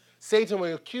sisters. Satan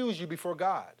will accuse you before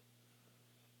God.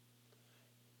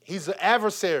 He's the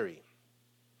adversary.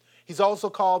 He's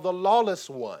also called the lawless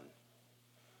one.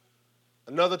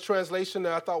 Another translation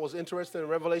that I thought was interesting in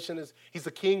Revelation is he's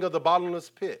the king of the bottomless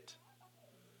pit.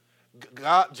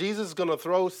 Jesus is going to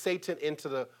throw Satan into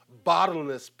the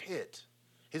bottomless pit.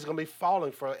 He's going to be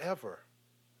falling forever.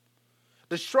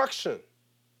 Destruction.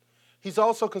 He's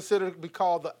also considered to be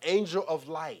called the angel of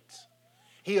light.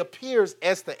 He appears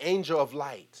as the angel of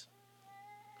light.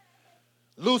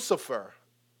 Lucifer.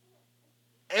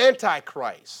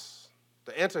 Antichrist.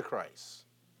 The Antichrist.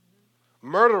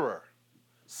 Murderer.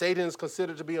 Satan is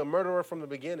considered to be a murderer from the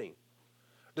beginning.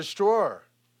 Destroyer.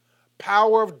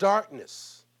 Power of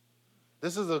darkness.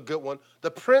 This is a good one.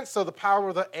 The prince of the power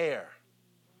of the air.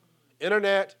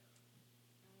 Internet.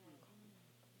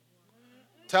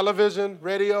 Television,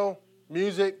 radio,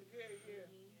 music.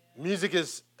 Music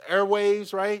is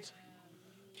airwaves, right?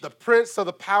 The prince of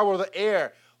the power of the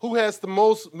air. Who has the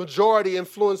most majority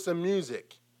influence in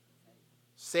music?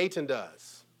 Satan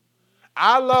does.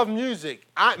 I love music.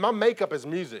 My makeup is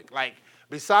music. Like,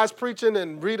 besides preaching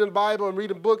and reading the Bible and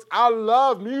reading books, I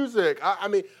love music.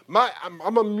 I'm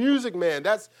a music man.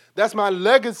 That's my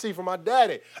legacy from my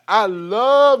daddy. I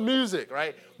love music,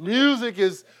 right? Music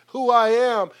is who I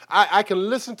am. I can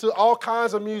listen to all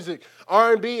kinds of music,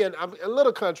 R&B and a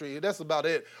little country. That's about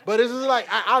it. But it's just like,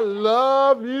 I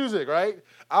love music, right?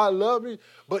 I love music.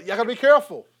 But you got to be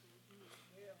careful.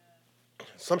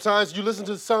 Sometimes you listen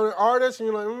to certain artists and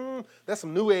you're like, that's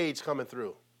some new age coming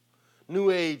through. New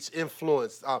age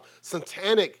influence,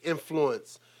 satanic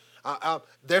influence.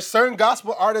 There's certain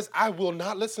gospel artists I will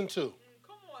not listen to.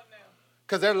 Come on now.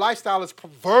 Because their lifestyle is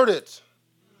perverted.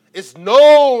 It's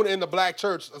known in the black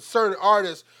church, a certain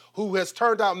artist who has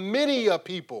turned out many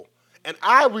people. And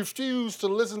I refuse to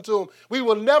listen to him. We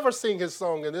will never sing his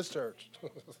song in this church.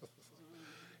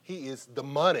 He is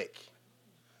demonic.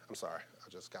 I'm sorry, I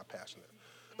just got passionate.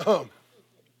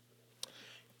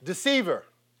 Deceiver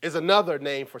is another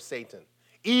name for Satan.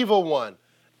 Evil one,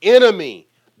 enemy,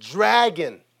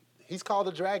 dragon. He's called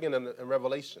the dragon in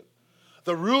Revelation.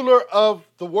 The ruler of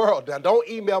the world. Now, don't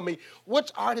email me,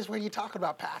 which artist were you talking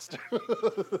about, Pastor?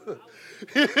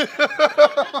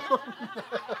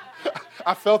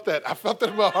 I felt that. I felt that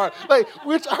in my heart. Like,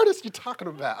 which artist you talking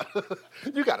about?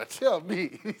 You got to tell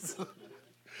me.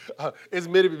 It's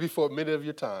before many of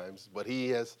your times, but he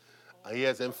has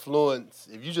influence.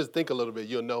 If you just think a little bit,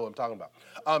 you'll know what I'm talking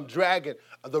about. Dragon,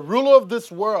 the ruler of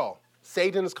this world.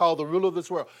 Satan is called the ruler of this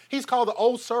world. He's called the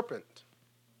old serpent.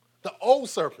 The old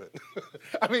serpent.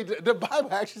 I mean, the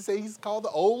Bible actually says he's called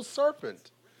the old serpent.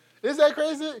 Isn't that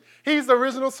crazy? He's the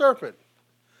original serpent.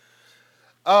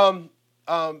 Son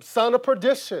of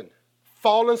perdition,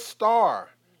 fallen star,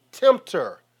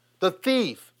 tempter, the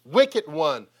thief, wicked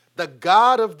one, the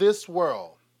god of this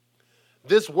world.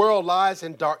 This world lies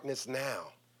in darkness now.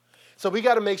 So we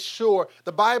got to make sure.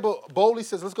 The Bible boldly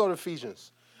says, let's go to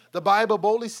Ephesians. The Bible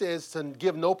boldly says to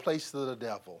give no place to the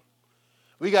devil.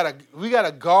 We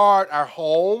gotta guard our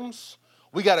homes.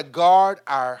 We got to guard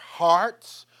our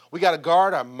hearts. We got to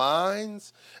guard our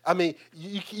minds. I mean,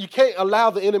 you can't allow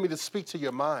the enemy to speak to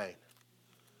your mind.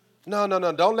 No.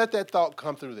 Don't let that thought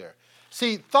come through there.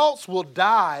 See, thoughts will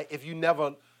die if you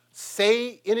never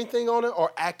say anything on it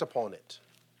or act upon it.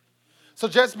 So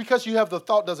just because you have the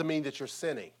thought doesn't mean that you're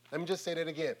sinning. Let me just say that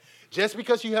again. Just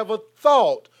because you have a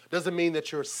thought doesn't mean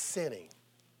that you're sinning.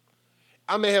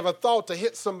 I may have a thought to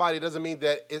hit somebody doesn't mean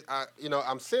that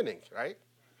I'm sinning, right?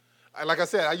 Like I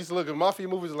said, I used to look at mafia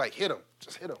movies like, hit him,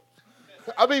 just hit him.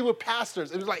 I mean, with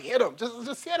pastors, it was like, hit him,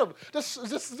 just hit him.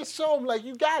 Just show him, like,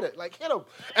 you got it, like, hit him.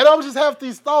 And I would just have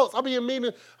these thoughts. I'll be in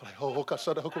meeting, I'm like, oh, okay,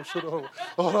 shut up, hold on,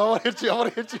 I want to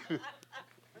hit you.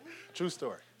 True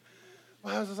story.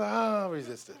 Well, I was just like,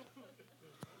 resist it.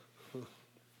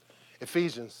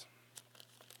 Ephesians,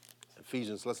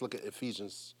 let's look at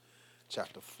Ephesians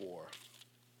chapter 4.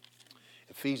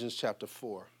 Ephesians chapter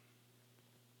 4.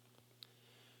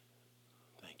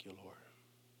 Thank you, Lord.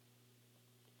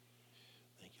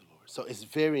 Thank you, Lord. So it's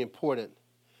very important.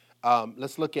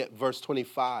 Let's look at verse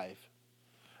 25.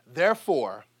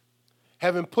 Therefore,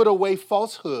 having put away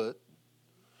falsehood,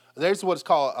 there's what's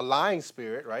called a lying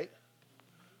spirit, right?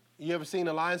 You ever seen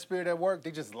a lying spirit at work?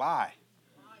 They just lie.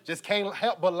 Just can't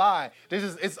help but lie.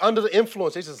 It's under the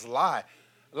influence. They just lie.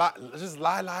 Just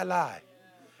lie.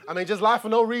 I mean, just lie for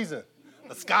no reason.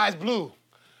 The sky's blue.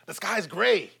 The sky's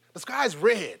gray. The sky's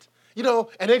red.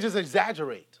 And they just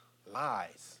exaggerate.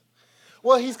 Lies.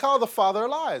 Well, he's called the father of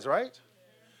lies, right?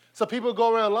 So people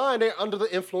go around lying. They're under the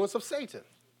influence of Satan.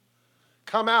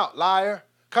 Come out, liar.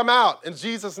 Come out in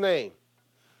Jesus' name.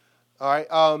 All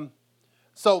right.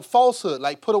 So falsehood,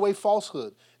 like put away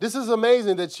falsehood. This is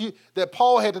amazing that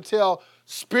Paul had to tell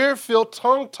spirit-filled,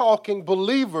 tongue-talking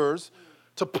believers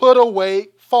to put away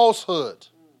falsehood.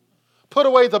 Put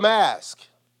away the mask.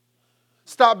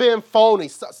 Stop being phony.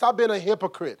 Stop being a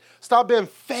hypocrite. Stop being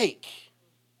fake.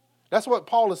 That's what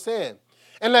Paul is saying.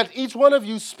 And let each one of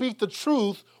you speak the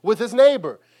truth with his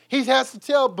neighbor. He has to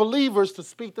tell believers to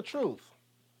speak the truth.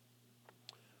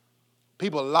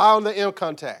 People lie on their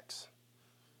income tax.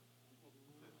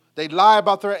 They lie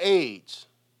about their age.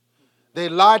 They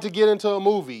lie to get into a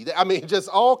movie. Just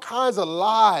all kinds of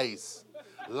lies.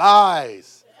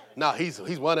 Lies. No, he's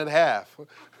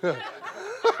 1.5.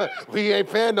 We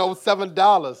ain't paying no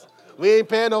 $7. We ain't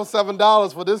paying no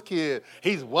 $7 for this kid.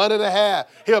 He's 1.5.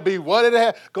 He'll be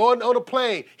 1.5. Going on a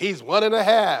plane, he's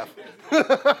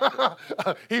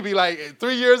 1.5. He'd be like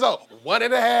 3 years old,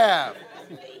 1.5.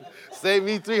 Save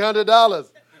me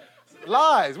 $300.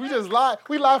 Lies. We just lie.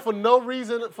 We lie for no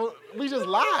reason. We just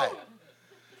lie.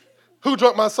 Who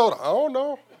drank my soda? I don't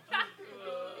know.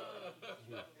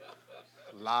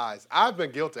 Lies. I've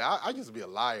been guilty. I used to be a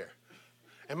liar.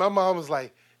 And my mom was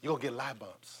like, you're going to get lie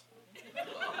bumps.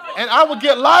 And I would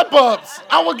get lie bumps.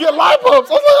 I was like,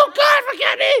 oh, God,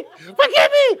 forgive me.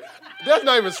 Forgive me. That's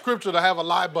not even scripture to have a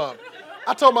lie bump.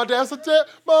 I told my dad, I said,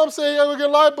 Mom said I'm going to get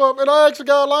a light bump. And I actually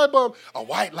got a light bump. A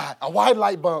white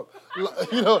light bump.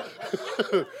 You know.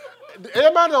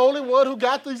 Am I the only one who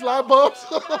got these light bumps?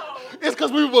 It's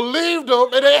because we believed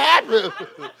them and they happened.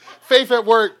 Faith at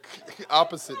work,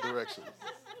 opposite direction.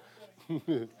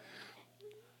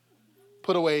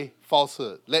 Put away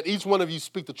falsehood. Let each one of you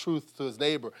speak the truth to his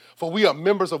neighbor, for we are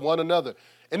members of one another.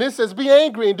 And it says, be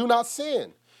angry and do not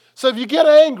sin. So if you get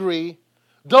angry,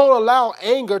 don't allow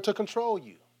anger to control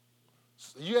you.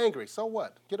 You're angry, so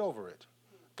what? Get over it.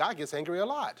 God gets angry a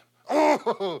lot.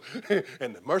 Oh,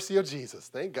 and the mercy of Jesus,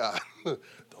 thank God.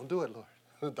 Don't do it,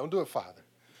 Lord. Don't do it,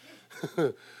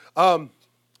 Father.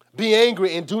 Be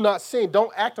angry and do not sin.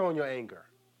 Don't act on your anger.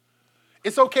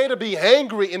 It's okay to be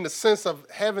angry in the sense of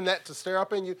having that to stir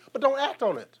up in you, but don't act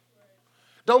on it.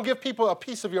 Don't give people a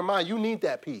piece of your mind. You need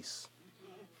that peace.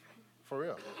 For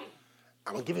real.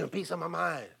 I'm going to give him a piece of my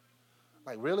mind.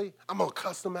 Like, really? I'm going to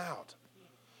cuss them out.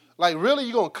 Like, really?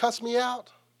 You going to cuss me out?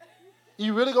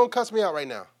 You really going to cuss me out right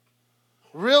now?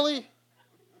 Really?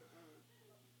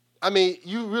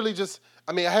 You really just,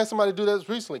 I had somebody do that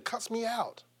recently, cuss me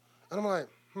out. And I'm like,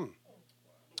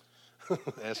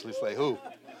 Ashley's like, who?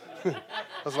 I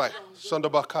was like,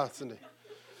 Shundabakasini.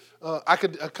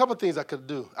 A couple things I could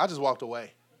do. I just walked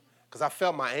away because I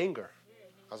felt my anger.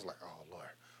 I was like, oh, Lord,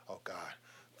 oh, God,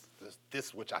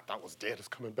 this which I thought was dead is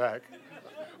coming back.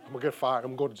 I'm going to get fired.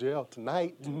 I'm going to go to jail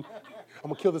tonight. I'm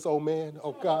going to kill this old man.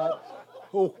 Oh, God.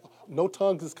 Oh, no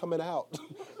tongues is coming out.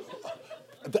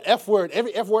 The F word,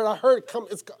 every F word I heard, for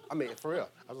real.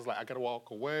 I was like, I got to walk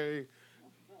away.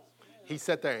 He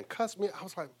sat there and cussed me. I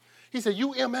was like, he said,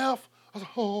 you MF? I was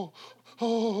like,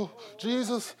 oh,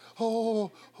 Jesus,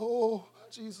 oh,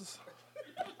 Jesus.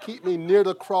 Keep me near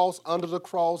the cross, under the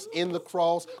cross, in the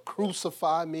cross,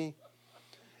 crucify me.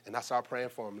 And I started praying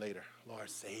for him later. Lord,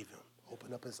 save him.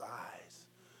 Open up his eyes.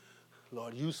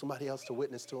 Lord, use somebody else to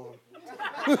witness to him.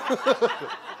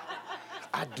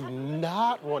 I do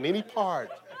not want any part.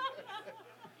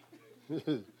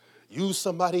 Use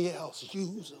somebody else.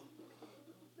 Use them.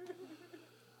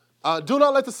 Do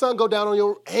not let the sun go down on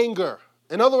your anger.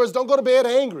 In other words, don't go to bed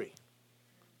angry.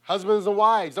 Husbands and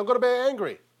wives, don't go to bed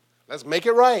angry. Let's make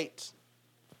it right.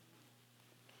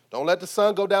 Don't let the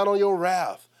sun go down on your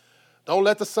wrath. Don't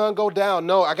let the sun go down.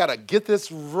 No, I got to get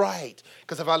this right.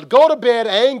 Because if I go to bed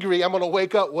angry, I'm going to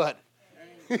wake up what?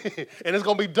 And it's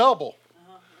going to be double.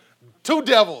 2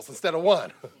 devils instead of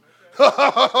 1.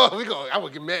 I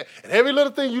would get mad. And every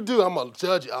little thing you do, I'm going to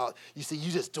judge you. You see,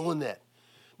 you just doing that.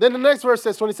 Then the next verse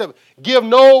says, 27, give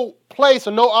no place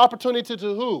or no opportunity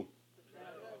to who?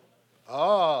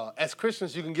 As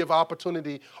Christians, you can give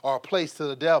opportunity or a place to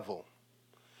the devil.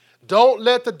 Don't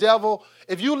let the devil,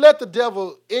 if you let the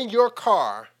devil in your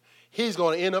car, he's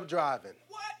going to end up driving.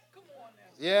 What? Come on now.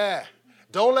 Yeah.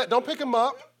 Don't pick him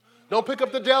up. Don't pick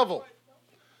up the devil.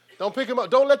 Don't pick him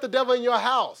up. Don't let the devil in your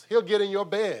house. He'll get in your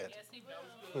bed. Yes, he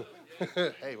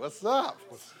knows. Hey, what's up?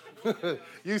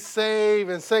 You saved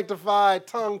and sanctified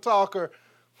tongue talker.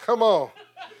 Come on.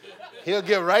 He'll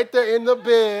get right there in the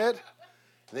bed,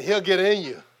 and then he'll get in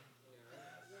you.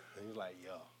 And you're like,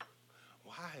 yo,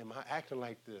 why am I acting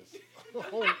like this?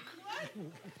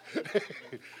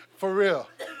 For real.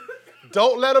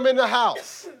 Don't let him in the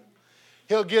house.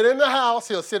 He'll get in the house.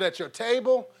 He'll sit at your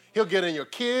table. He'll get in your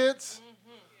kids.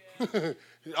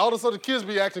 All of a sudden, the kids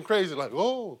be acting crazy, like,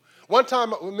 whoa. One time,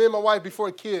 me and my wife,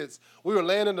 before kids, we were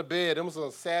laying in the bed. It was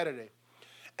on Saturday.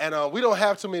 And we don't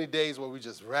have too many days where we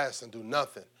just rest and do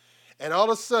nothing. And all of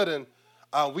a sudden,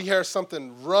 we hear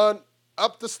something run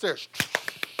up the stairs.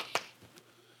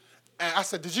 And I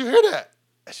said, did you hear that?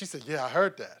 And she said, yeah, I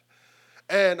heard that.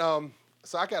 And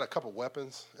so I got a couple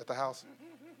weapons at the house.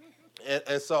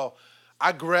 And so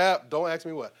I grabbed, don't ask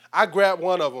me what, I grabbed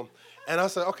one of them. And I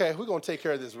said, okay, we're going to take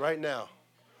care of this right now.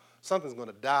 Something's going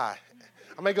to die.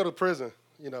 I may go to prison,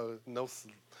 no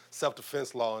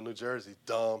self-defense law in New Jersey,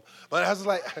 dumb. But I was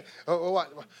like, oh,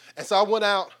 what? And so I went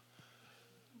out,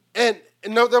 and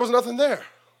no, there was nothing there.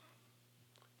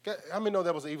 How many know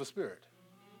there was an evil spirit?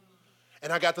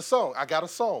 And I got the song. I got a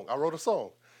song. I wrote a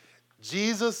song.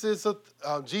 The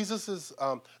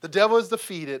devil is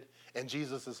defeated, and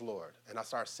Jesus is Lord. And I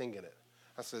started singing it.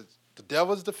 I said, the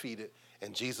devil is defeated,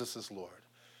 and Jesus is Lord.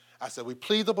 I said, we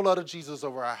plead the blood of Jesus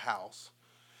over our house,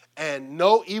 and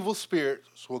no evil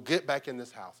spirits will get back in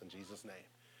this house in Jesus' name.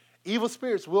 Evil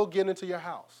spirits will get into your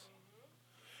house.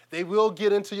 They will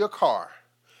get into your car.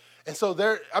 And so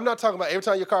I'm not talking about every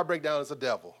time your car breaks down, it's a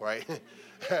devil, right?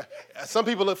 Some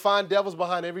people find devils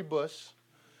behind every bush.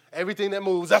 Everything that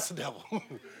moves, that's the devil.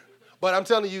 But I'm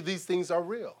telling you, these things are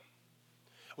real.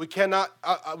 We cannot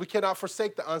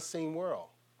forsake the unseen world.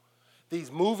 These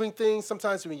moving things,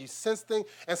 sometimes when you sense things,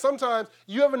 and sometimes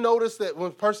you ever notice that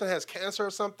when a person has cancer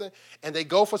or something, and they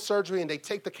go for surgery and they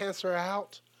take the cancer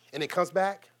out, and it comes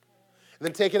back, and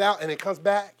then take it out and it comes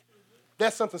back,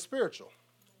 that's something spiritual.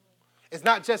 It's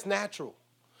not just natural.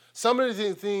 Some of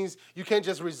these things you can't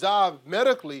just resolve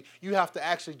medically. You have to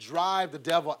actually drive the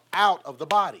devil out of the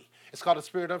body. It's called the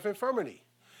spirit of infirmity.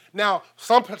 Now,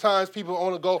 sometimes people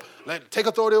want to go, take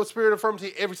authority over spirit of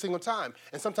infirmity every single time,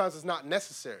 and sometimes it's not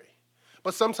necessary.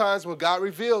 But sometimes when God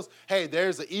reveals, hey,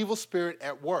 there's an evil spirit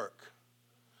at work,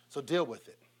 so deal with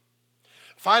it.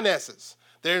 Finances.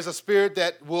 There's a spirit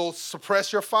that will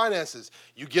suppress your finances.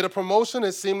 You get a promotion,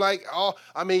 it seems like,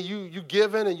 you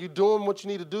giving and you doing what you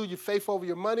need to do, you're faithful over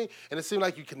your money, and it seems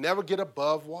like you can never get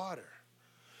above water.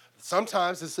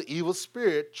 Sometimes it's the evil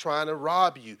spirit trying to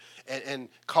rob you and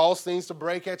cause things to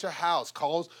break at your house,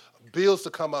 cause bills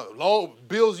to come up. Low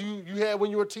bills you had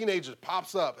when you were a teenager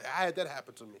pops up. I had that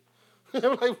happen to me.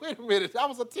 I'm like, wait a minute, I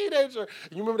was a teenager.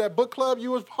 You remember that book club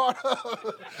you was part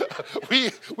of?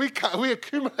 we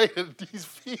accumulated these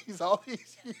fees all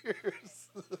these years.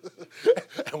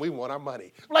 And we want our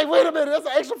money. I'm like, wait a minute, that's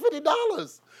an extra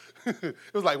 $50. It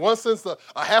was like 1 cent,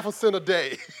 a half a cent a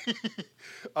day.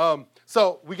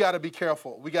 So we got to be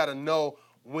careful. We got to know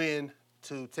when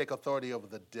to take authority over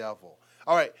the devil.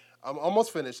 All right, I'm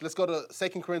almost finished. Let's go to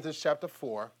 2 Corinthians chapter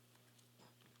 4.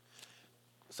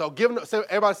 So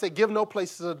everybody say, give no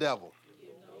place to the devil. Give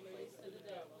no place to the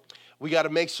devil. We got to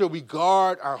make sure we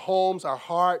guard our homes, our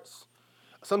hearts.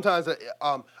 Sometimes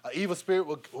an evil spirit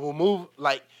will move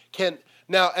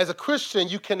Now, as a Christian,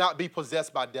 you cannot be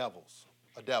possessed by devils.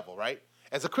 A devil, right?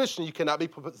 As a Christian, you cannot be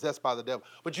possessed by the devil,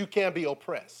 but you can be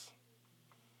oppressed.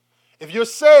 If you're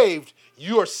saved,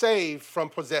 you are saved from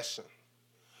possession.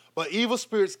 But evil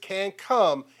spirits can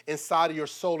come inside of your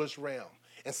soulish realm,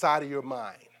 inside of your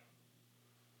mind.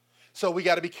 So we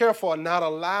got to be careful of not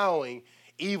allowing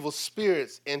evil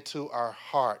spirits into our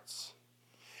hearts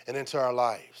and into our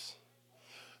lives.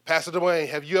 Pastor Dwayne,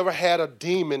 have you ever had a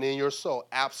demon in your soul?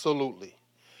 Absolutely.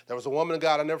 There was a woman of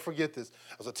God, I'll never forget this.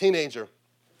 I was a teenager,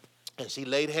 and she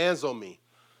laid hands on me.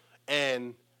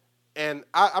 And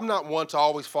I'm not one to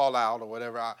always fall out or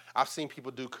whatever. I've seen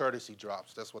people do courtesy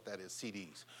drops. That's what that is,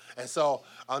 CDs. And so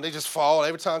they just fall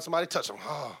every time somebody touches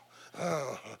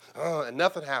them. And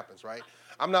nothing happens, right?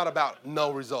 I'm not about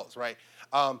no results, right?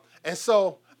 And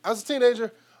so I was a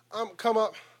teenager. Come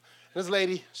up. This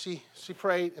lady, she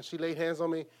prayed, and she laid hands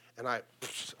on me, and I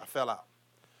fell out.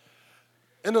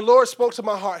 And the Lord spoke to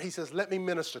my heart. He says, let me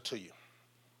minister to you.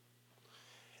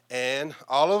 And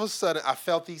all of a sudden, I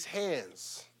felt these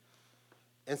hands,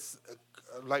 and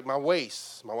like my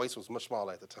waist. My waist was much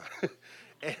smaller at the time.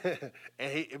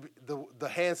 and the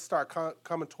hands start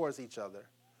coming towards each other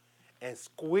and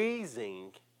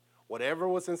squeezing whatever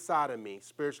was inside of me,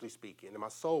 spiritually speaking, in my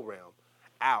soul realm,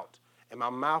 out. And my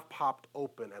mouth popped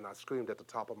open, and I screamed at the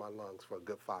top of my lungs for a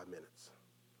good 5 minutes.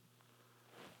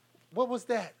 What was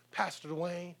that, Pastor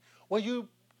Dwayne? Were you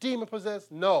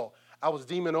demon-possessed? No, I was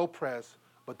demon-oppressed,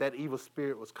 but that evil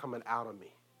spirit was coming out of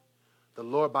me. The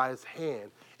Lord, by his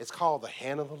hand, it's called the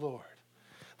hand of the Lord.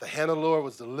 The hand of the Lord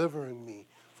was delivering me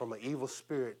from an evil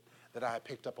spirit that I had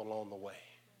picked up along the way.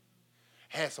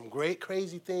 Had some great,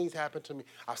 crazy things happen to me.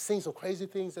 I've seen some crazy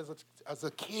things as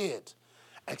a kid.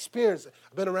 I've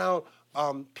been around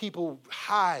people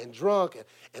high and drunk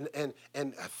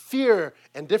and fear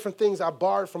and different things I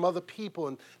borrowed from other people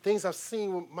and things I've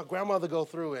seen my grandmother go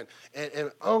through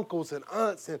and uncles and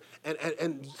aunts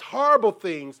and horrible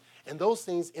things. And those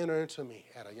things enter into me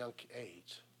at a young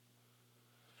age.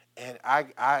 And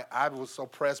I was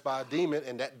oppressed by a demon,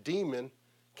 and that demon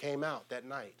came out that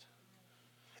night.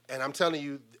 And I'm telling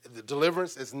you, the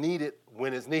deliverance is needed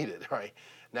when it's needed, right?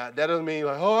 Now, that doesn't mean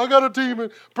like, oh, I got a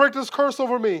demon, break this curse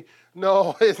over me.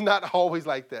 No, it's not always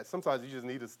like that. Sometimes you just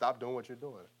need to stop doing what you're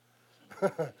doing.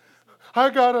 I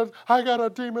got a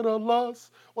demon of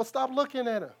lust. Well, stop looking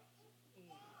at him.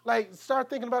 Like, start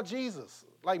thinking about Jesus.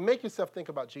 Like, make yourself think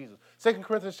about Jesus. 2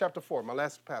 Corinthians chapter 4, my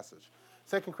last passage.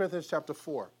 2 Corinthians chapter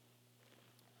 4.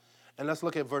 And let's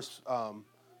look at verse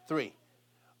 3.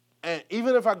 And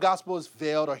even if our gospel is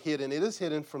veiled or hidden, it is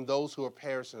hidden from those who are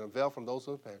perishing, and veiled from those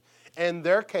who are perishing. In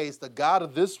their case, the God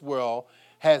of this world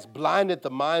has blinded the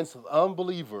minds of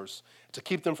unbelievers to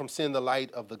keep them from seeing the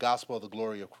light of the gospel of the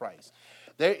glory of Christ.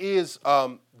 There is,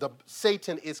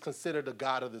 Satan is considered the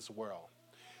God of this world.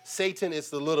 Satan is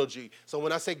the little g. So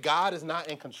when I say God is not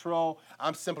in control,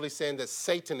 I'm simply saying that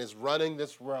Satan is running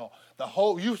this world.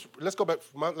 Let's go back to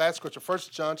my last scripture, 1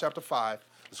 John chapter 5,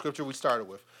 the scripture we started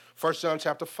with. 1 John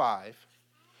chapter 5,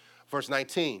 verse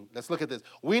 19. Let's look at this.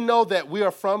 We know that we are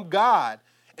from God,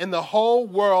 and the whole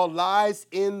world lies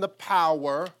in the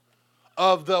power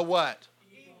of the what?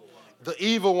 The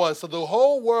evil one. So the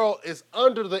whole world is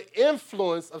under the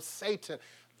influence of Satan.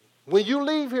 When you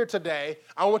leave here today,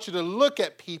 I want you to look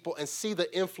at people and see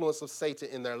the influence of Satan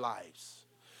in their lives.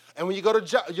 And when you go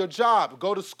to your job,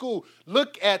 go to school,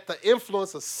 look at the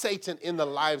influence of Satan in the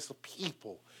lives of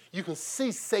people. You can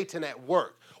see Satan at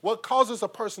work. What causes a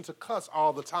person to cuss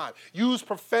all the time? Use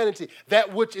profanity,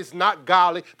 that which is not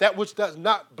godly, that which does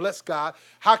not bless God.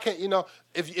 How can,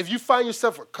 if you find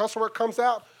yourself a cuss word comes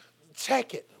out,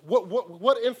 check it.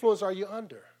 What influence are you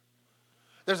under?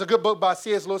 There's a good book by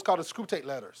C.S. Lewis called The Screwtape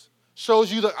Letters.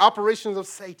 Shows you the operations of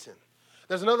Satan.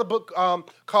 There's another book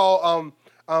called,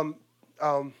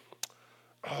 I'll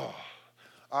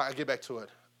get back to it.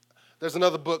 There's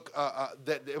another book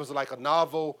that it was like a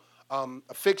novel,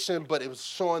 a fiction, but it was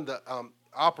showing the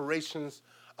operations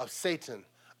of Satan.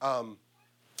 And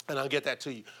I'll get that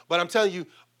to you. But I'm telling you,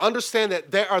 understand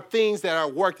that there are things that are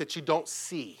at work that you don't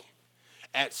see.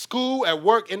 At school, at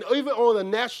work, and even on a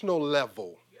national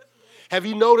level. Have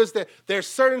you noticed that there's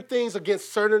certain things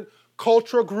against certain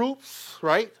cultural groups,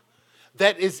 right?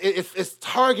 That it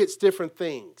targets different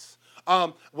things.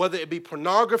 Whether it be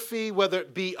pornography, whether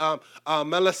it be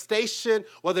molestation,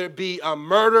 whether it be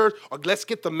murder, or let's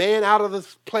get the man out of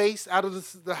this place, out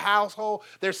of the household.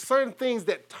 There's certain things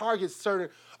that target certain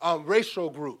racial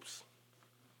groups,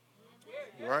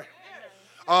 right?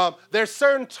 There's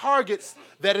certain targets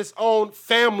that is on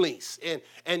families,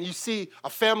 and you see a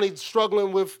family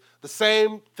struggling with the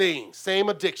same things, same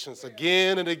addictions,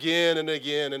 again and again and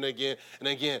again and again and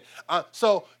again.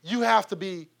 So you have to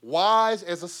be wise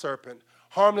as a serpent,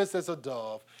 harmless as a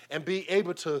dove, and be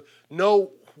able to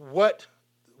know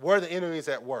where the enemy is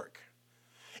at work.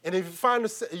 And if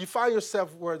you find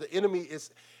yourself where the enemy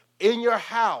is in your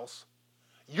house,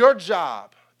 your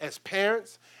job as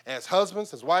parents, as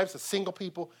husbands, as wives, as single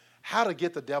people, how to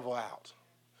get the devil out,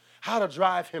 how to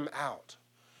drive him out.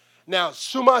 Now,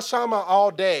 Shema Shama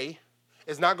all day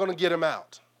is not going to get him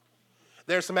out.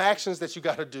 There's some actions that you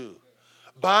got to do.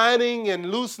 Binding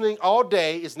and loosening all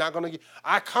day is not going to get.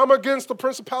 I come against the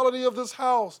principality of this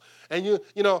house. And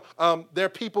there are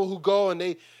people who go and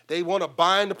they want to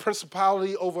bind the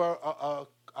principality over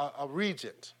a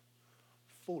regent.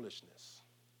 Foolishness.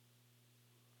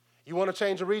 You want to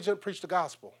change a regent? Preach the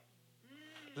gospel.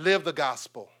 Live the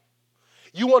gospel.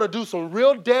 You want to do some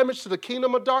real damage to the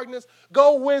kingdom of darkness?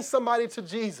 Go win somebody to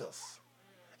Jesus.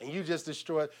 And you just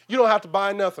destroy it. You don't have to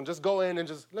buy nothing. Just go in and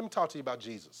let me talk to you about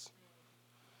Jesus.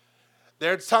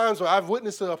 There are times where I've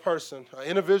witnessed to a person, an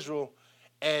individual,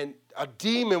 and a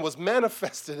demon was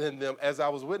manifested in them as I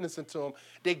was witnessing to them.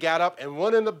 They got up and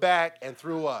went in the back and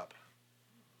threw up.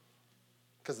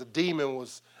 Because the demon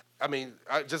was,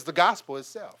 just the gospel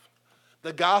itself.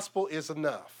 The gospel is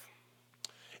enough.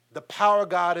 The power of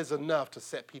God is enough to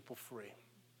set people free.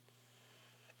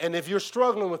 And if you're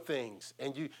struggling with things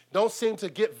and you don't seem to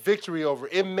get victory over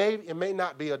it, it may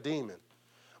not be a demon.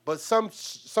 But some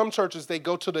churches, they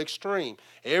go to the extreme.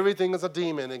 Everything is a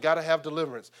demon and got to have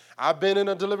deliverance. I've been in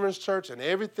a deliverance church and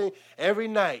every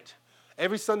night,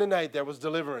 every Sunday night, there was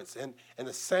deliverance. And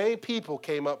the same people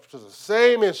came up to the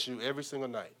same issue every single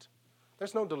night.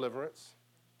 There's no deliverance.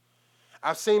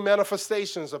 I've seen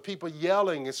manifestations of people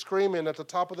yelling and screaming at the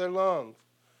top of their lungs,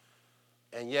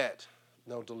 and yet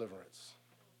no deliverance.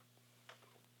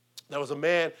 There was a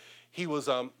man. He was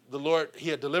the Lord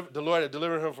had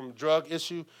delivered him from a drug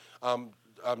issue,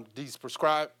 these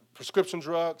prescription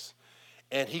drugs,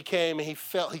 and he came and he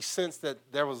sensed that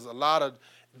there was a lot of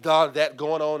that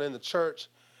going on in the church,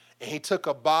 and he took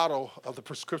a bottle of the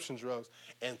prescription drugs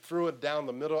and threw it down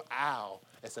the middle aisle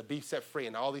and said, "Be set free."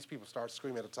 And all these people started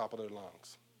screaming at the top of their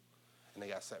lungs, and they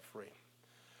got set free.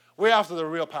 We're after the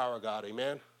real power of God,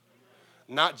 amen?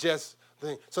 Not just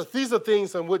things. So these are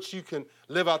things in which you can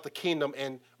live out the kingdom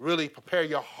and really prepare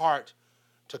your heart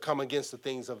to come against the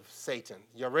things of Satan.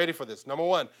 You're ready for this. Number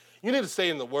one, you need to stay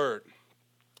in the Word.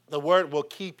 The Word will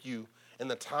keep you in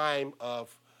the time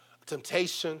of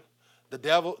temptation. The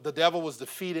devil was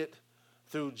defeated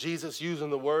through Jesus using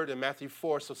the Word in Matthew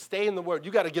 4. So stay in the Word.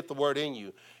 You got to get the Word in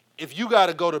you. If you got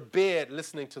to go to bed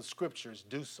listening to scriptures,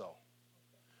 do so.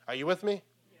 Are you with me?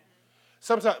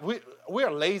 Sometimes we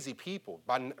are lazy people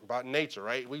by nature,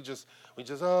 right? We just I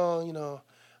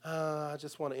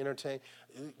just want to entertain.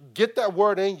 Get that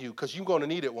Word in you, because you're going to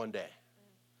need it one day.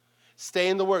 Stay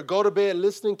in the Word. Go to bed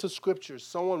listening to scriptures,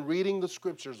 someone reading the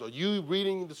scriptures, or you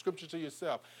reading the scriptures to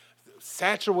yourself.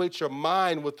 Saturate your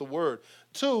mind with the Word.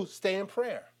 2, stay in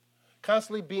prayer.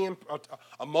 Constantly be in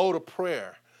a mode of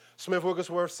prayer. Smith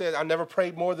Wigglesworth said, "I never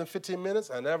prayed more than 15 minutes.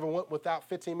 I never went without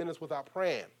 15 minutes without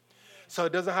praying." So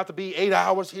it doesn't have to be 8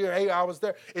 hours here, 8 hours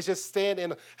there. It's just staying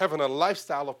in, having a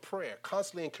lifestyle of prayer,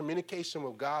 constantly in communication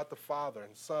with God the Father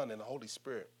and Son and the Holy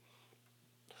Spirit.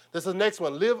 This is the next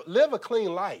one. Live a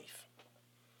clean life.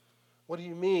 What do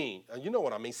you mean? You know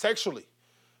what I mean. Sexually.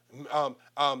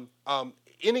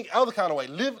 Any other kind of way.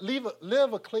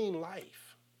 Live a clean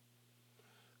life.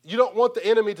 You don't want the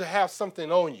enemy to have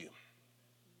something on you.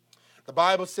 The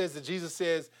Bible says that Jesus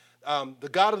says, the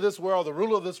God of this world, the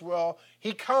ruler of this world,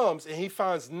 he comes and he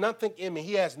finds nothing in me.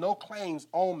 He has no claims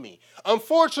on me.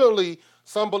 Unfortunately,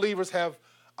 some believers have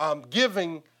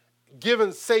given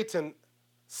Satan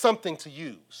something to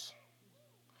use.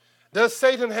 Does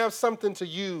Satan have something to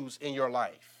use in your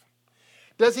life?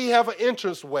 Does he have an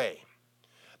entrance way?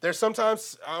 There's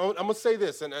sometimes, I'm going to say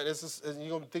this, and you're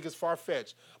going to think it's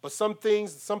far-fetched, but some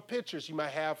things, some pictures you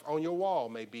might have on your wall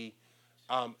may be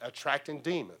attracting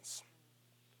demons.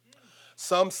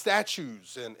 Some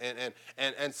statues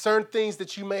and certain things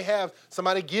that you may have,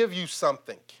 somebody give you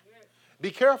something.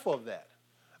 Be careful of that.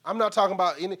 I'm not talking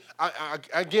about any,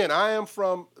 again, I am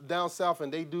from down south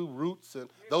and they do roots and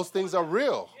those things are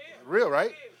real,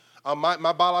 right? My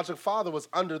biological father was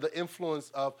under the influence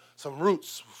of some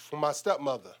roots from my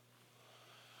stepmother.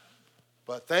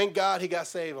 But thank God he got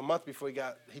saved a month before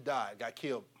he died, got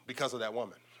killed because of that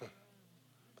woman. But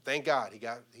thank God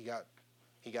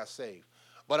he got saved.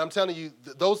 But I'm telling you,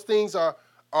 those things are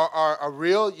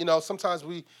real. You know, sometimes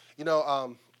we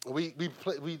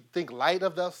think light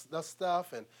of the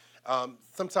stuff, and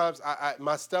sometimes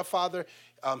my stepfather,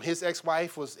 his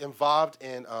ex-wife was involved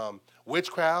in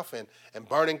witchcraft and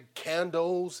burning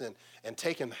candles and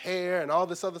taking hair and all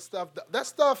this other stuff. That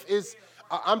stuff is,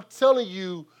 I'm telling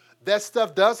you, that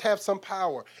stuff does have some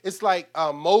power. It's like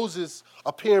Moses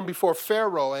appearing before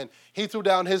Pharaoh, and he threw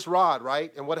down his rod,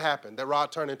 right? And what happened? That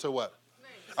rod turned into what?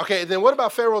 Okay, then what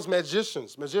about Pharaoh's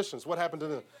magicians? What happened to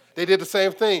them? They did the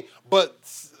same thing. But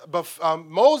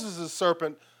Moses'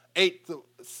 serpent ate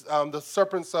the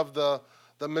serpents of the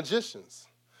magicians.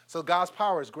 So God's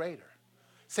power is greater.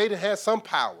 Satan has some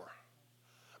power,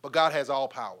 but God has all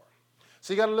power.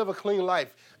 So you got to live a clean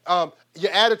life.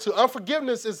 Your attitude,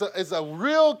 unforgiveness is a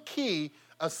real key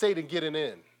of Satan getting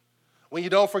in. When you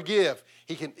don't forgive,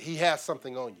 he has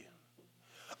something on you.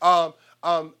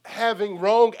 Having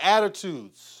wrong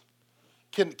attitudes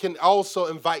can also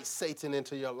invite Satan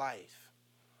into your life.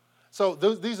 So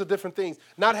these are different things.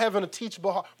 Not having a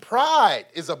teachable heart. Pride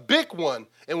is a big one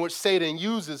in which Satan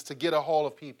uses to get a hold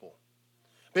of people.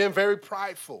 Being very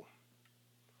prideful.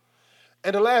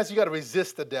 And the last, you got to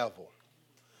resist the devil.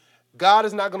 God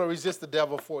is not going to resist the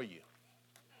devil for you.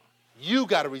 You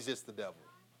got to resist the devil.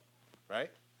 Right?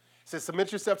 It says,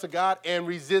 submit yourself to God and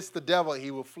resist the devil,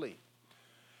 he will flee.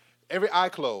 Every eye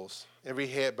closed, every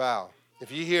head bow.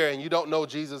 If you're here and you don't know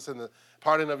Jesus and the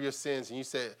pardon of your sins, and you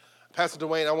say, Pastor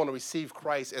Dwayne, I want to receive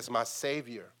Christ as my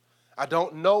Savior. I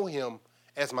don't know him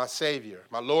as my Savior,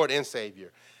 my Lord and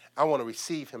Savior. I want to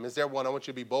receive him. Is there one? I want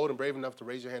you to be bold and brave enough to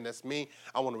raise your hand. That's me.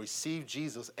 I want to receive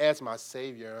Jesus as my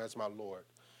Savior and as my Lord.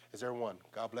 Is there one?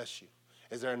 God bless you.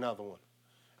 Is there another one?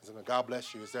 God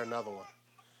bless you. Is there another one?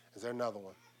 Is there another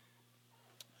one?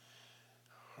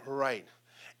 All right.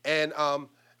 And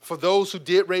for those who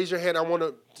did raise your hand, I want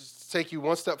to take you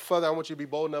one step further. I want you to be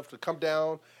bold enough to come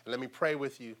down and let me pray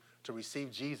with you to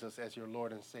receive Jesus as your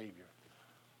Lord and Savior.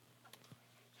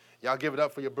 Y'all give it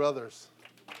up for your brothers.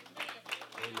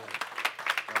 Amen.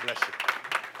 bless you.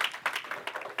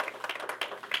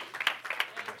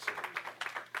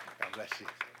 God bless you.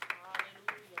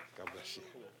 God bless you.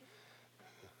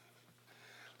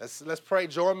 Let's pray.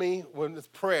 Join me with this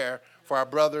prayer for our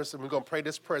brothers, and we're going to pray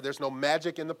this prayer. There's no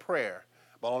magic in the prayer,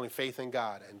 but only faith in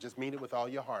God. And just mean it with all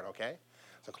your heart, okay?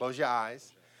 So close your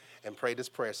eyes and pray this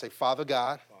prayer. Say, Father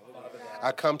God,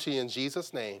 I come to you in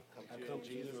Jesus' name.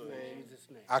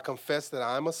 I confess that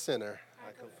I'm a sinner,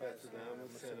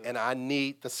 and I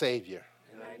need the Savior.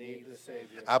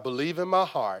 I believe in my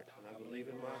heart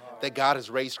that God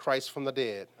has raised Christ from the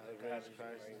dead,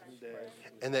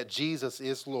 and that Jesus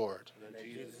is Lord.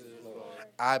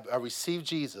 I receive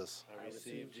Jesus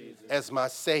as my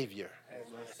Savior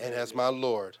and as my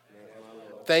Lord.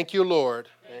 Thank you, Lord,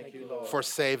 for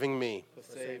saving me.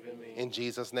 In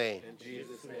Jesus' name.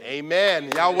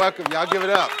 Amen. Y'all welcome. Y'all give it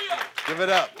up. Give it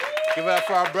up. Give it up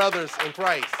for our brothers in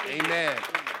Christ. Amen.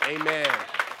 Amen.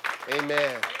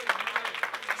 Amen.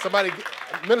 Somebody,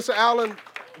 Minister Allen,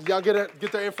 y'all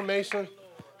get their information?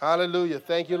 Hallelujah.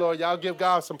 Thank you, Lord. Y'all give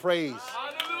God some praise.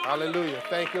 Hallelujah.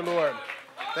 Thank you, Lord.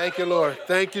 Thank you, Lord.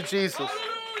 Thank you, Jesus.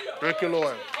 Thank you,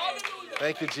 Lord.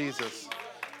 Thank you, Jesus.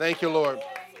 Thank you, Lord.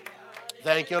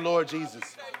 Thank you, Lord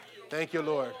Jesus. Thank you,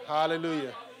 Lord.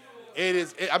 Hallelujah.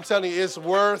 I'm telling you, it's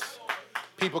worth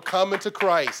people coming to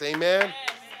Christ. Amen.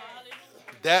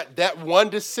 That one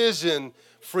decision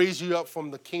frees you up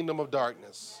from the kingdom of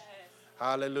darkness.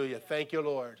 Hallelujah. Thank you,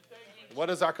 Lord. What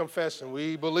is our confession?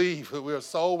 We believe we're a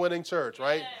soul-winning church,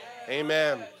 right?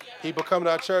 Amen. People come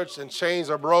to our church and chains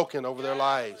are broken over their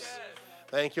lives.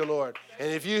 Thank you, Lord.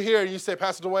 And if you're here and you say,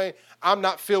 Pastor Dwayne, I'm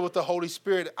not filled with the Holy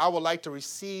Spirit, I would like to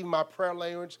receive my prayer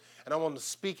language and I want to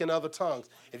speak in other tongues.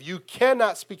 If you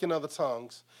cannot speak in other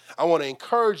tongues, I want to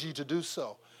encourage you to do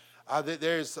so.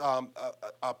 There's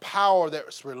a power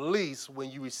that's released when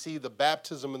you receive the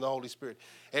baptism in the Holy Spirit.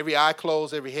 Every eye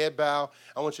closed, every head bowed.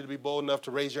 I want you to be bold enough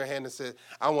to raise your hand and say,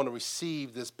 I want to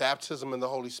receive this baptism in the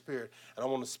Holy Spirit, and I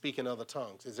want to speak in other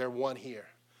tongues. Is there one here?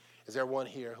 Is there one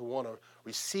here who want to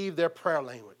receive their prayer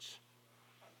language?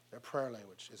 Their prayer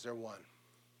language. Is there one?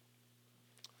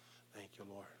 Thank you,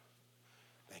 Lord.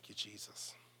 Thank you,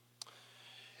 Jesus.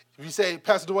 If you say,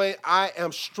 Pastor Dwayne, I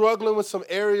am struggling with some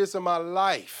areas in my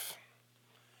life,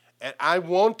 and I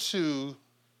want to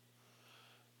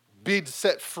be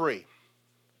set free,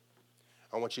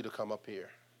 I want you to come up here.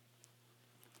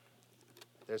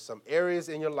 There's some areas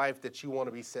in your life that you want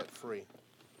to be set free.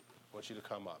 I want you to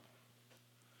come up.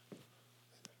 I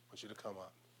want you to come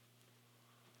up.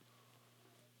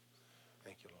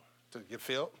 Thank you, Lord. To get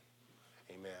filled?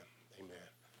 Amen. Amen.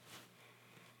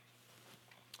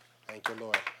 Thank you,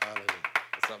 Lord. Hallelujah.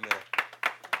 What's up, man?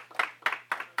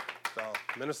 So,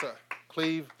 Minister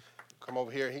Cleve, come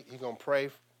over here. He's going to pray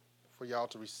for y'all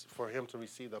for him to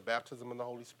receive the baptism in the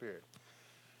Holy Spirit.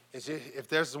 If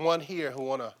there's one here who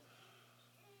want to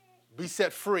be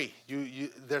set free,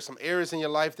 there's some areas in your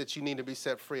life that you need to be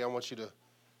set free. I want you to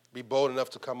be bold enough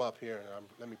to come up here and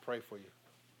let me pray for you.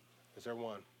 Is there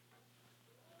one?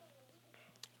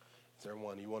 Is there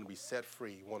one? You want to be set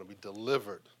free. You want to be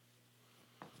delivered.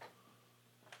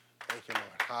 Thank you,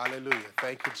 Lord. Hallelujah.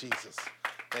 Thank you, Jesus.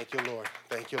 Thank you, Lord.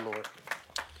 Thank you, Lord.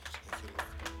 Thank you,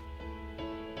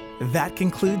 Lord. That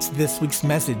concludes this week's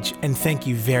message, and thank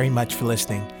you very much for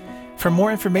listening. For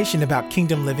more information about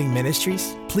Kingdom Living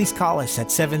Ministries, please call us at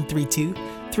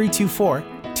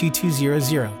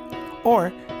 732-324-2200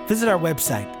 or visit our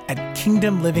website at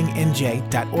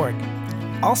kingdomlivingnj.org.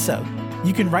 Also,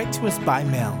 you can write to us by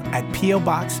mail at P.O.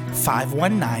 Box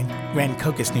 519,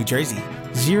 Rancocas, New Jersey,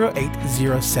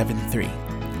 08073.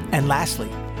 And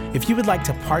lastly, if you would like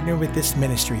to partner with this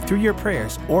ministry through your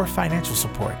prayers or financial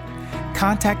support,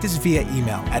 contact us via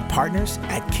email at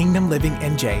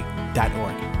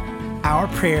partners@kingdomlivingnj.org. Our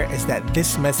prayer is that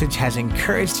this message has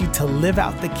encouraged you to live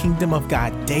out the kingdom of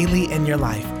God daily in your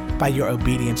life by your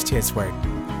obedience to His word.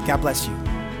 God bless you.